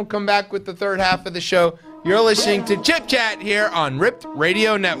 and then we'll come back with the third half of the show. You're listening to Chip Chat here on Ripped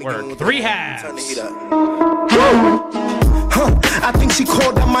Radio Network. 3 halves. I think she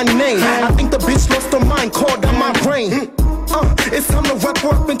called out my name. I think the bitch lost her mind, called out my brain. It's time to wrap her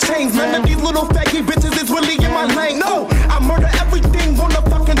up in chains. None of these little faggy bitches is really in my lane. No, I murder everything on the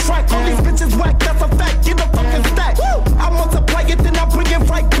fucking track. All these bitches whack, that's a fact. Get a fucking stack. Woo! I multiply it, then I bring it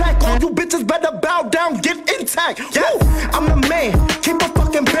right back. All you bitches better bow down, get intact. Woo! I'm the man, keep a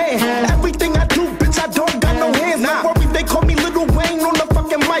fucking band. Everything I do, bitch, I don't got no hands. Not worried, they call me Lil Wayne on the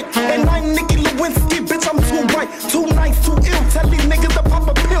fucking mic. And I'm Nicki Lewinsky, bitch, I'm too right. Too nice, too ill. Tell these niggas to pop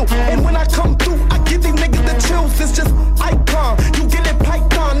a pill. And when I come through, I give these niggas the chills. It's just icon. You get it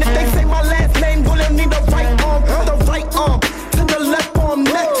python. If they say my last name, well, they'll need the right arm. The right arm to the left arm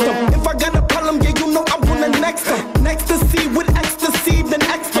next to. If I got a problem, yeah, you know I'm gonna next to. Next to see with ecstasy, then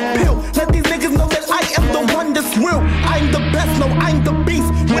extra pill. Let these niggas know that I am the one that's real. I'm the best, no, I'm the beast.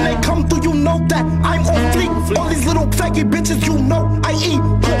 When they come through, you know that I'm on fleek. All these little faggy bitches, you know I eat.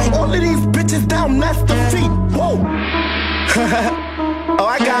 Put all of these bitches down, that's the feet. Whoa. Oh,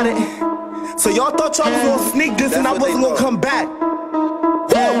 I got it. So y'all thought y'all was gonna sneak this and I wasn't gonna come back.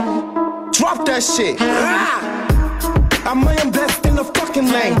 Woo! Drop that shit. I'm my best in the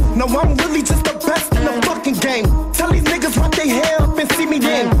fucking lane. No, I'm really just the best in the fucking game. Tell these niggas wrap their hair up and see me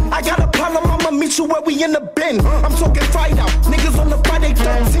then. I got a problem, I'ma meet you where we in the bin. I'm talking fight out. Niggas on the Friday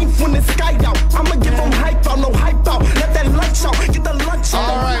 13th when it's sky out. I'ma give them hype out, no hype out. Let that lunch out, get the lunch out.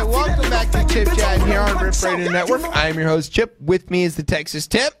 All right, welcome back to Chip Chat here on Rip Radio Network. I'm your host, Chip. With me is the Texas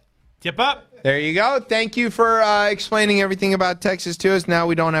Tip. Tip up. There you go. Thank you for explaining everything about Texas to us. Now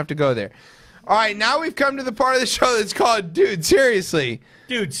we don't have to go there. All right, now we've come to the part of the show that's called Dude, Seriously.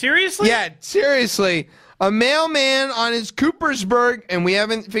 Dude, seriously? Yeah, seriously. A mailman on his Coopersburg, and we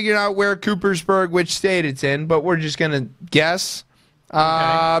haven't figured out where Coopersburg, which state it's in, but we're just going to guess.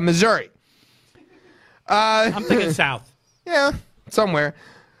 Okay. Missouri. I'm thinking south. Yeah, somewhere.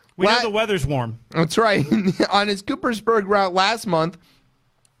 We know the weather's warm. That's right. On his Coopersburg route last month,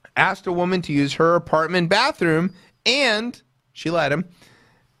 asked a woman to use her apartment bathroom, and she let him.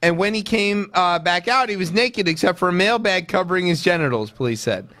 And when he came back out, he was naked except for a mail bag covering his genitals, police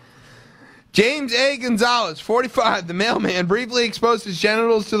said. James A. Gonzalez, 45, the mailman, briefly exposed his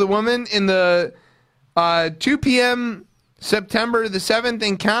genitals to the woman in the 2 p.m. September the 7th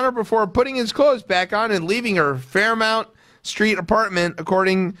encounter before putting his clothes back on and leaving her Fairmount Street apartment,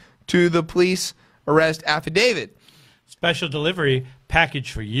 according to the police arrest affidavit. Special delivery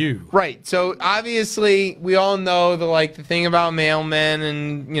package for you. Right. So obviously we all know the thing about mailmen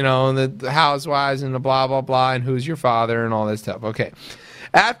and, you know, the housewives and the blah, blah, blah, and who's your father and all that stuff. Okay.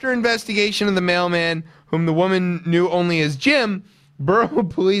 After investigation of the mailman, whom the woman knew only as Jim, Borough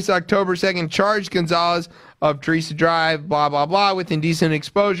Police October 2nd charged Gonzalez of Teresa Drive, blah, blah, blah, with indecent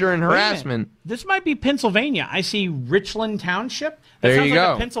exposure and harassment. This might be Pennsylvania. I see Richland Township. That there sounds you like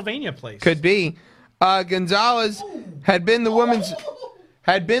go. A Pennsylvania place. Could be. Gonzalez had been the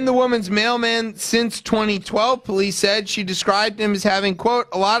woman's mailman since 2012, police said. She described him as having, quote,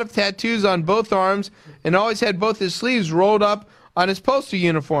 a lot of tattoos on both arms and always had both his sleeves rolled up on his postal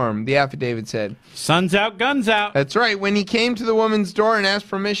uniform, the affidavit said. Sun's out, guns out. That's right. When he came to the woman's door and asked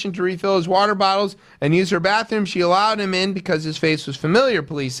permission to refill his water bottles and use her bathroom, she allowed him in because his face was familiar,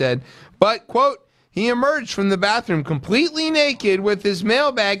 police said. But, quote, he emerged from the bathroom completely naked with his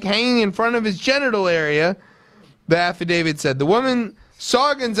mail bag hanging in front of his genital area, the affidavit said. The woman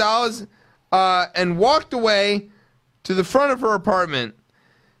saw Gonzalez and walked away to the front of her apartment.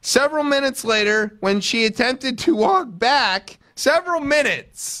 Several minutes later, when she attempted to walk back, to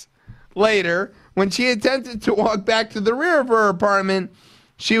the rear of her apartment,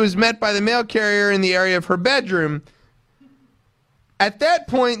 she was met by the mail carrier in the area of her bedroom. At that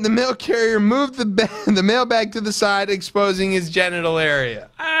point, the mail carrier moved the mailbag to the side, exposing his genital area.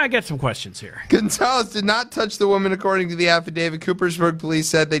 I got some questions here. Gonzalez did not touch the woman, according to the affidavit. Coopersburg police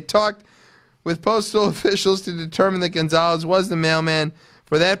said they talked with postal officials to determine that Gonzalez was the mailman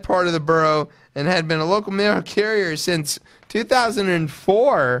for that part of the borough and had been a local mail carrier since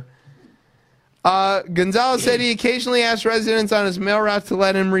 2004. Gonzalez said he occasionally asked residents on his mail route to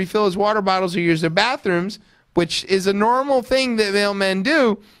let him refill his water bottles or use their bathrooms, which is a normal thing that mailmen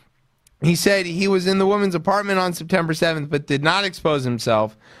do. He said he was in the woman's apartment on September 7th, but did not expose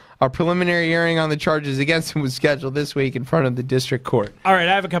himself. A preliminary hearing on the charges against him was scheduled this week in front of the district court. All right,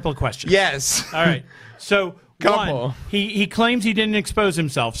 I have a couple of questions. Yes. All right. So, one, he claims he didn't expose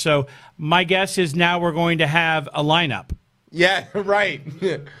himself. So, my guess is now we're going to have a lineup. Yeah, right.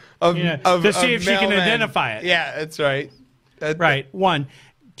 To see if she can identify it. Yeah, that's right. Right. One.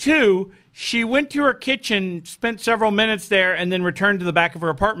 Two, she went to her kitchen, spent several minutes there, and then returned to the back of her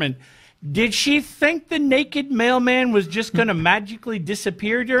apartment. Did she think the naked mailman was just going to magically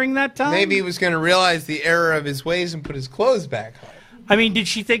disappear during that time? Maybe he was going to realize the error of his ways and put his clothes back on. I mean, did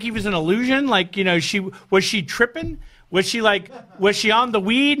she think he was an illusion? Like, was she tripping? Was she on the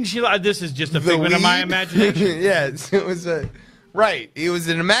weed? And this is just a figment of my imagination. Yes, it was right. He was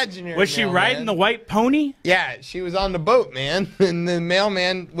an imaginary. Was she riding the white pony? Yeah, she was on the boat, man, and the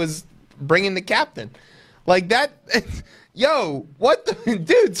mailman was bringing the captain. Like that. Yo, what the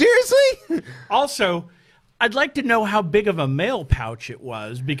dude? Seriously? Also, I'd like to know how big of a mail pouch it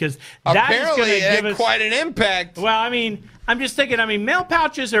was, because that is going to give us quite an impact. Well, I mean, I'm just thinking. I mean, mail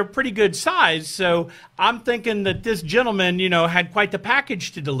pouches are pretty good size, so I'm thinking that this gentleman, had quite the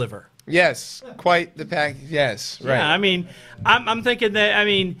package to deliver. Yes, quite the package. Yes, right. Yeah, I mean, I'm thinking that. I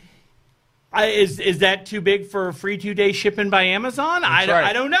mean, is that too big for a free 2-day shipping by Amazon?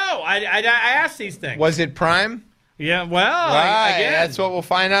 I don't know. I asked these things. Was it Prime? Yeah, well, right. again, That's what we'll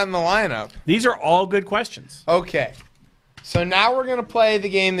find out in the lineup. These are all good questions. Okay. So now we're going to play the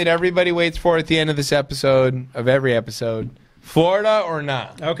game that everybody waits for at the end of this episode, of every episode. Florida or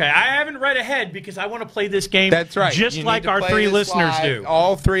not? Okay. I haven't read ahead because I want to play this game. That's right. Just like our three listeners do.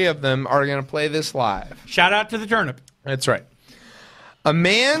 All three of them are going to play this live. Shout out to the turnip. That's right. A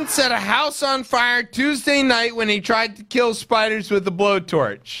man set a house on fire Tuesday night when he tried to kill spiders with a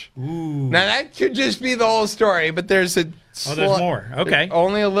blowtorch. Ooh. Now, that could just be the whole story, but there's there's more. Okay.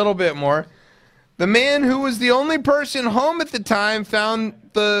 Only a little bit more. The man, who was the only person home at the time, found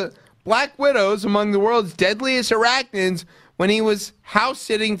the black widows among the world's deadliest arachnids when he was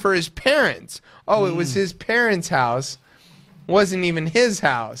house-sitting for his parents. Oh, it was his parents' house. Wasn't even his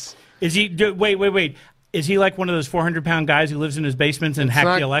house. Is he... Wait. Is he like one of those 400-pound guys who lives in his basements and hack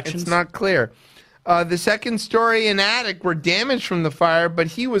the elections? It's not clear. The second story and attic were damaged from the fire, but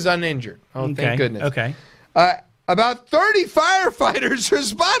he was uninjured. Oh, thank goodness. Okay. About 30 firefighters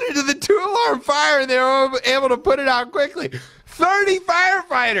responded to the 2-alarm fire, and they were able to put it out quickly. 30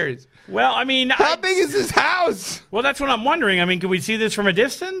 firefighters! Well, I mean... How big is this house? Well, that's what I'm wondering. I mean, can we see this from a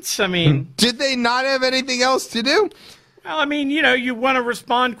distance? I mean... Did they not have anything else to do? Well, I mean, you want to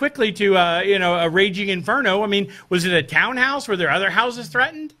respond quickly to, a raging inferno. I mean, was it a townhouse? Were there other houses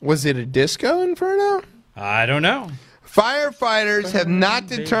threatened? Was it a disco inferno? I don't know. Firefighters have not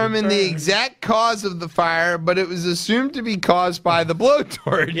determined the exact cause of the fire, but it was assumed to be caused by the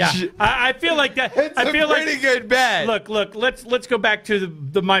blowtorch. Yeah, I feel like that. I feel like pretty good bet. Look. Let's go back to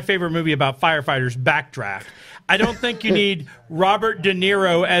my favorite movie about firefighters, Backdraft. I don't think you need Robert De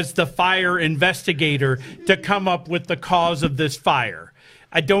Niro as the fire investigator to come up with the cause of this fire.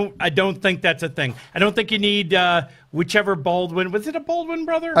 I don't think that's a thing. I don't think you need whichever Baldwin. Was it a Baldwin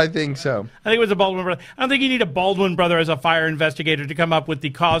brother? I think so. I think it was a Baldwin brother. I don't think you need a Baldwin brother as a fire investigator to come up with the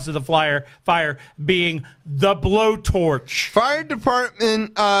cause of the fire being the blowtorch. Fire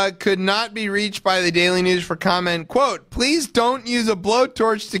department could not be reached by the Daily News for comment. Quote, "Please don't use a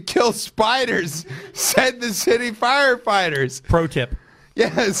blowtorch to kill spiders," said the city firefighters. Pro tip.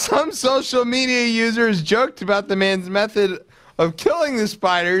 Yeah, some social media users joked about the man's method of killing the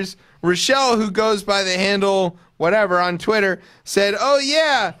spiders. Rochelle, who goes by the handle whatever on Twitter said, "Oh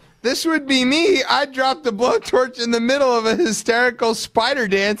yeah, this would be me. I'd drop the blowtorch in the middle of a hysterical spider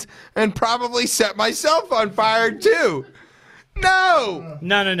dance and probably set myself on fire too." No.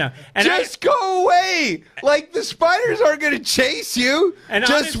 And just go away. Like, the spiders aren't going to chase you. And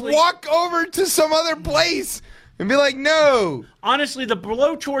just honestly, walk over to some other place and be like, no. Honestly, the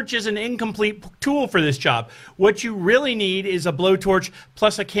blowtorch is an incomplete tool for this job. What you really need is a blowtorch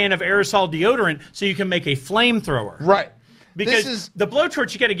plus a can of aerosol deodorant so you can make a flamethrower. Right. Because the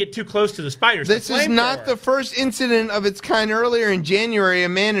blowtorch, you got to get too close to the spiders. This is not the first incident of its kind. Earlier in January, a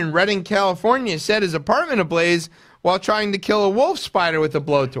man in Redding, California, set his apartment ablaze while trying to kill a wolf spider with a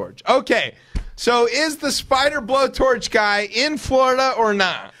blowtorch. Okay, so is the spider blowtorch guy in Florida or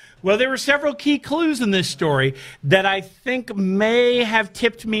not? Well, there were several key clues in this story that I think may have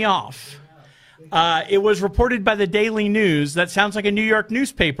tipped me off. It was reported by the Daily News. That sounds like a New York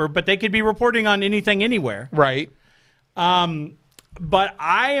newspaper, but they could be reporting on anything anywhere. Right. But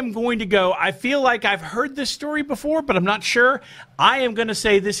I am going to go, I feel like I've heard this story before, but I'm not sure. I am going to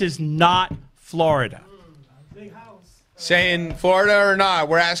say this is not Florida. Saying Florida or not?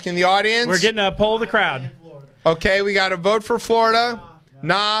 We're asking the audience. We're getting a poll of the crowd. Okay, we got to vote for Florida.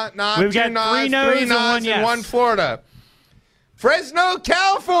 Nah, We've got three no's and one yes. and one Florida. Fresno,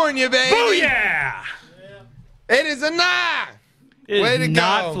 California, baby. Booyah! It is a nah. It Way is to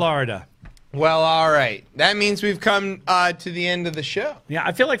not go. Florida. Well, all right. That means we've come to the end of the show. Yeah,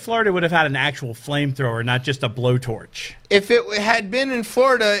 I feel like Florida would have had an actual flamethrower, not just a blowtorch. If it had been in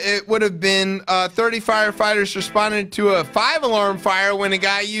Florida, it would have been 30 firefighters responded to a 5-alarm fire when a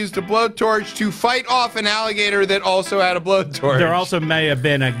guy used a blowtorch to fight off an alligator that also had a blowtorch. There also may have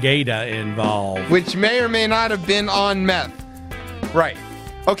been a gator involved. Which may or may not have been on meth. Right.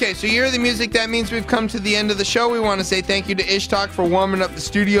 Okay, so you hear the music. That means we've come to the end of the show. We want to say thank you to Ishtalk for warming up the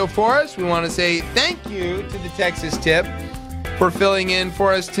studio for us. We want to say thank you to the Texas Tip for filling in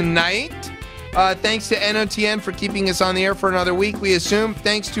for us tonight. Thanks to NOTN for keeping us on the air for another week, we assume.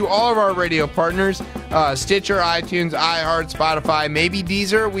 Thanks to all of our radio partners, Stitcher, iTunes, iHeart, Spotify, maybe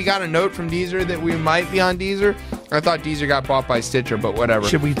Deezer. We got a note from Deezer that we might be on Deezer. I thought Deezer got bought by Stitcher, but whatever.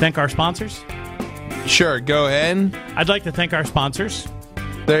 Should we thank our sponsors? Sure, go ahead. I'd like to thank our sponsors.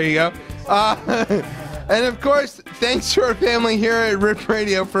 There you go. And of course, thanks to our family here at Rip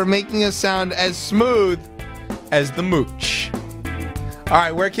Radio for making us sound as smooth as the mooch. All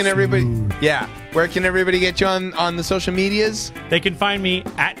right, where can everybody get you on the social medias? They can find me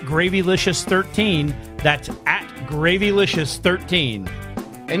at Gravylicious13. That's at Gravylicious13.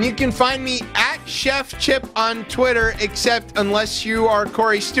 And you can find me at Chef Chip on Twitter, except unless you are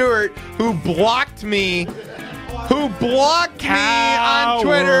Corey Stewart, who blocked me on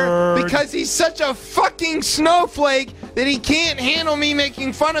Twitter because he's such a fucking snowflake that he can't handle me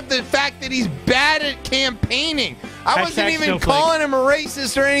making fun of the fact that he's bad at campaigning. I wasn't even calling him a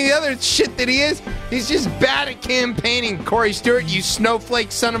racist or any of the other shit that he is. He's just bad at campaigning. Corey Stewart, you snowflake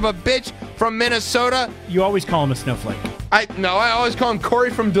son of a bitch from Minnesota. You always call him a snowflake. I always call him Corey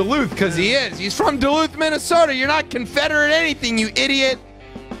from Duluth because he is. He's from Duluth, Minnesota. You're not Confederate anything, you idiot.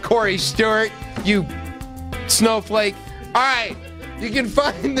 Corey Stewart, you snowflake. All right, you can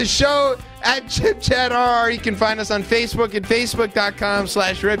find the show at ChipChatRR. You can find us on Facebook at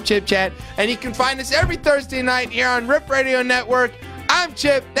facebook.com/RipChipChat. And you can find us every Thursday night here on Rip Radio Network. I'm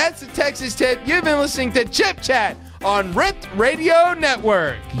Chip. That's the Texas Tip. You've been listening to Chip Chat on Rip Radio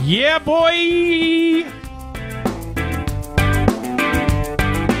Network. Yeah, boy!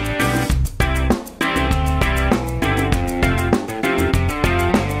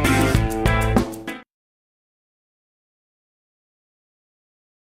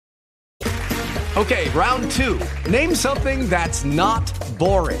 Okay, round two. Name something that's not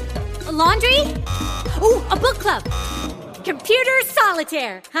boring. A laundry? Ooh, a book club. Computer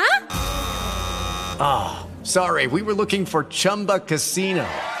solitaire, huh? Ah, oh, sorry, we were looking for Chumba Casino.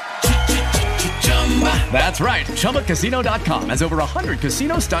 That's right, ChumbaCasino.com has over 100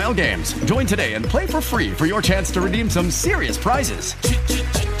 casino-style games. Join today and play for free for your chance to redeem some serious prizes.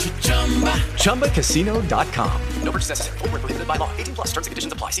 ChumbaCasino.com. No purchase necessary. Void where prohibited by law. 18+ terms and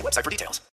conditions apply. See website for details.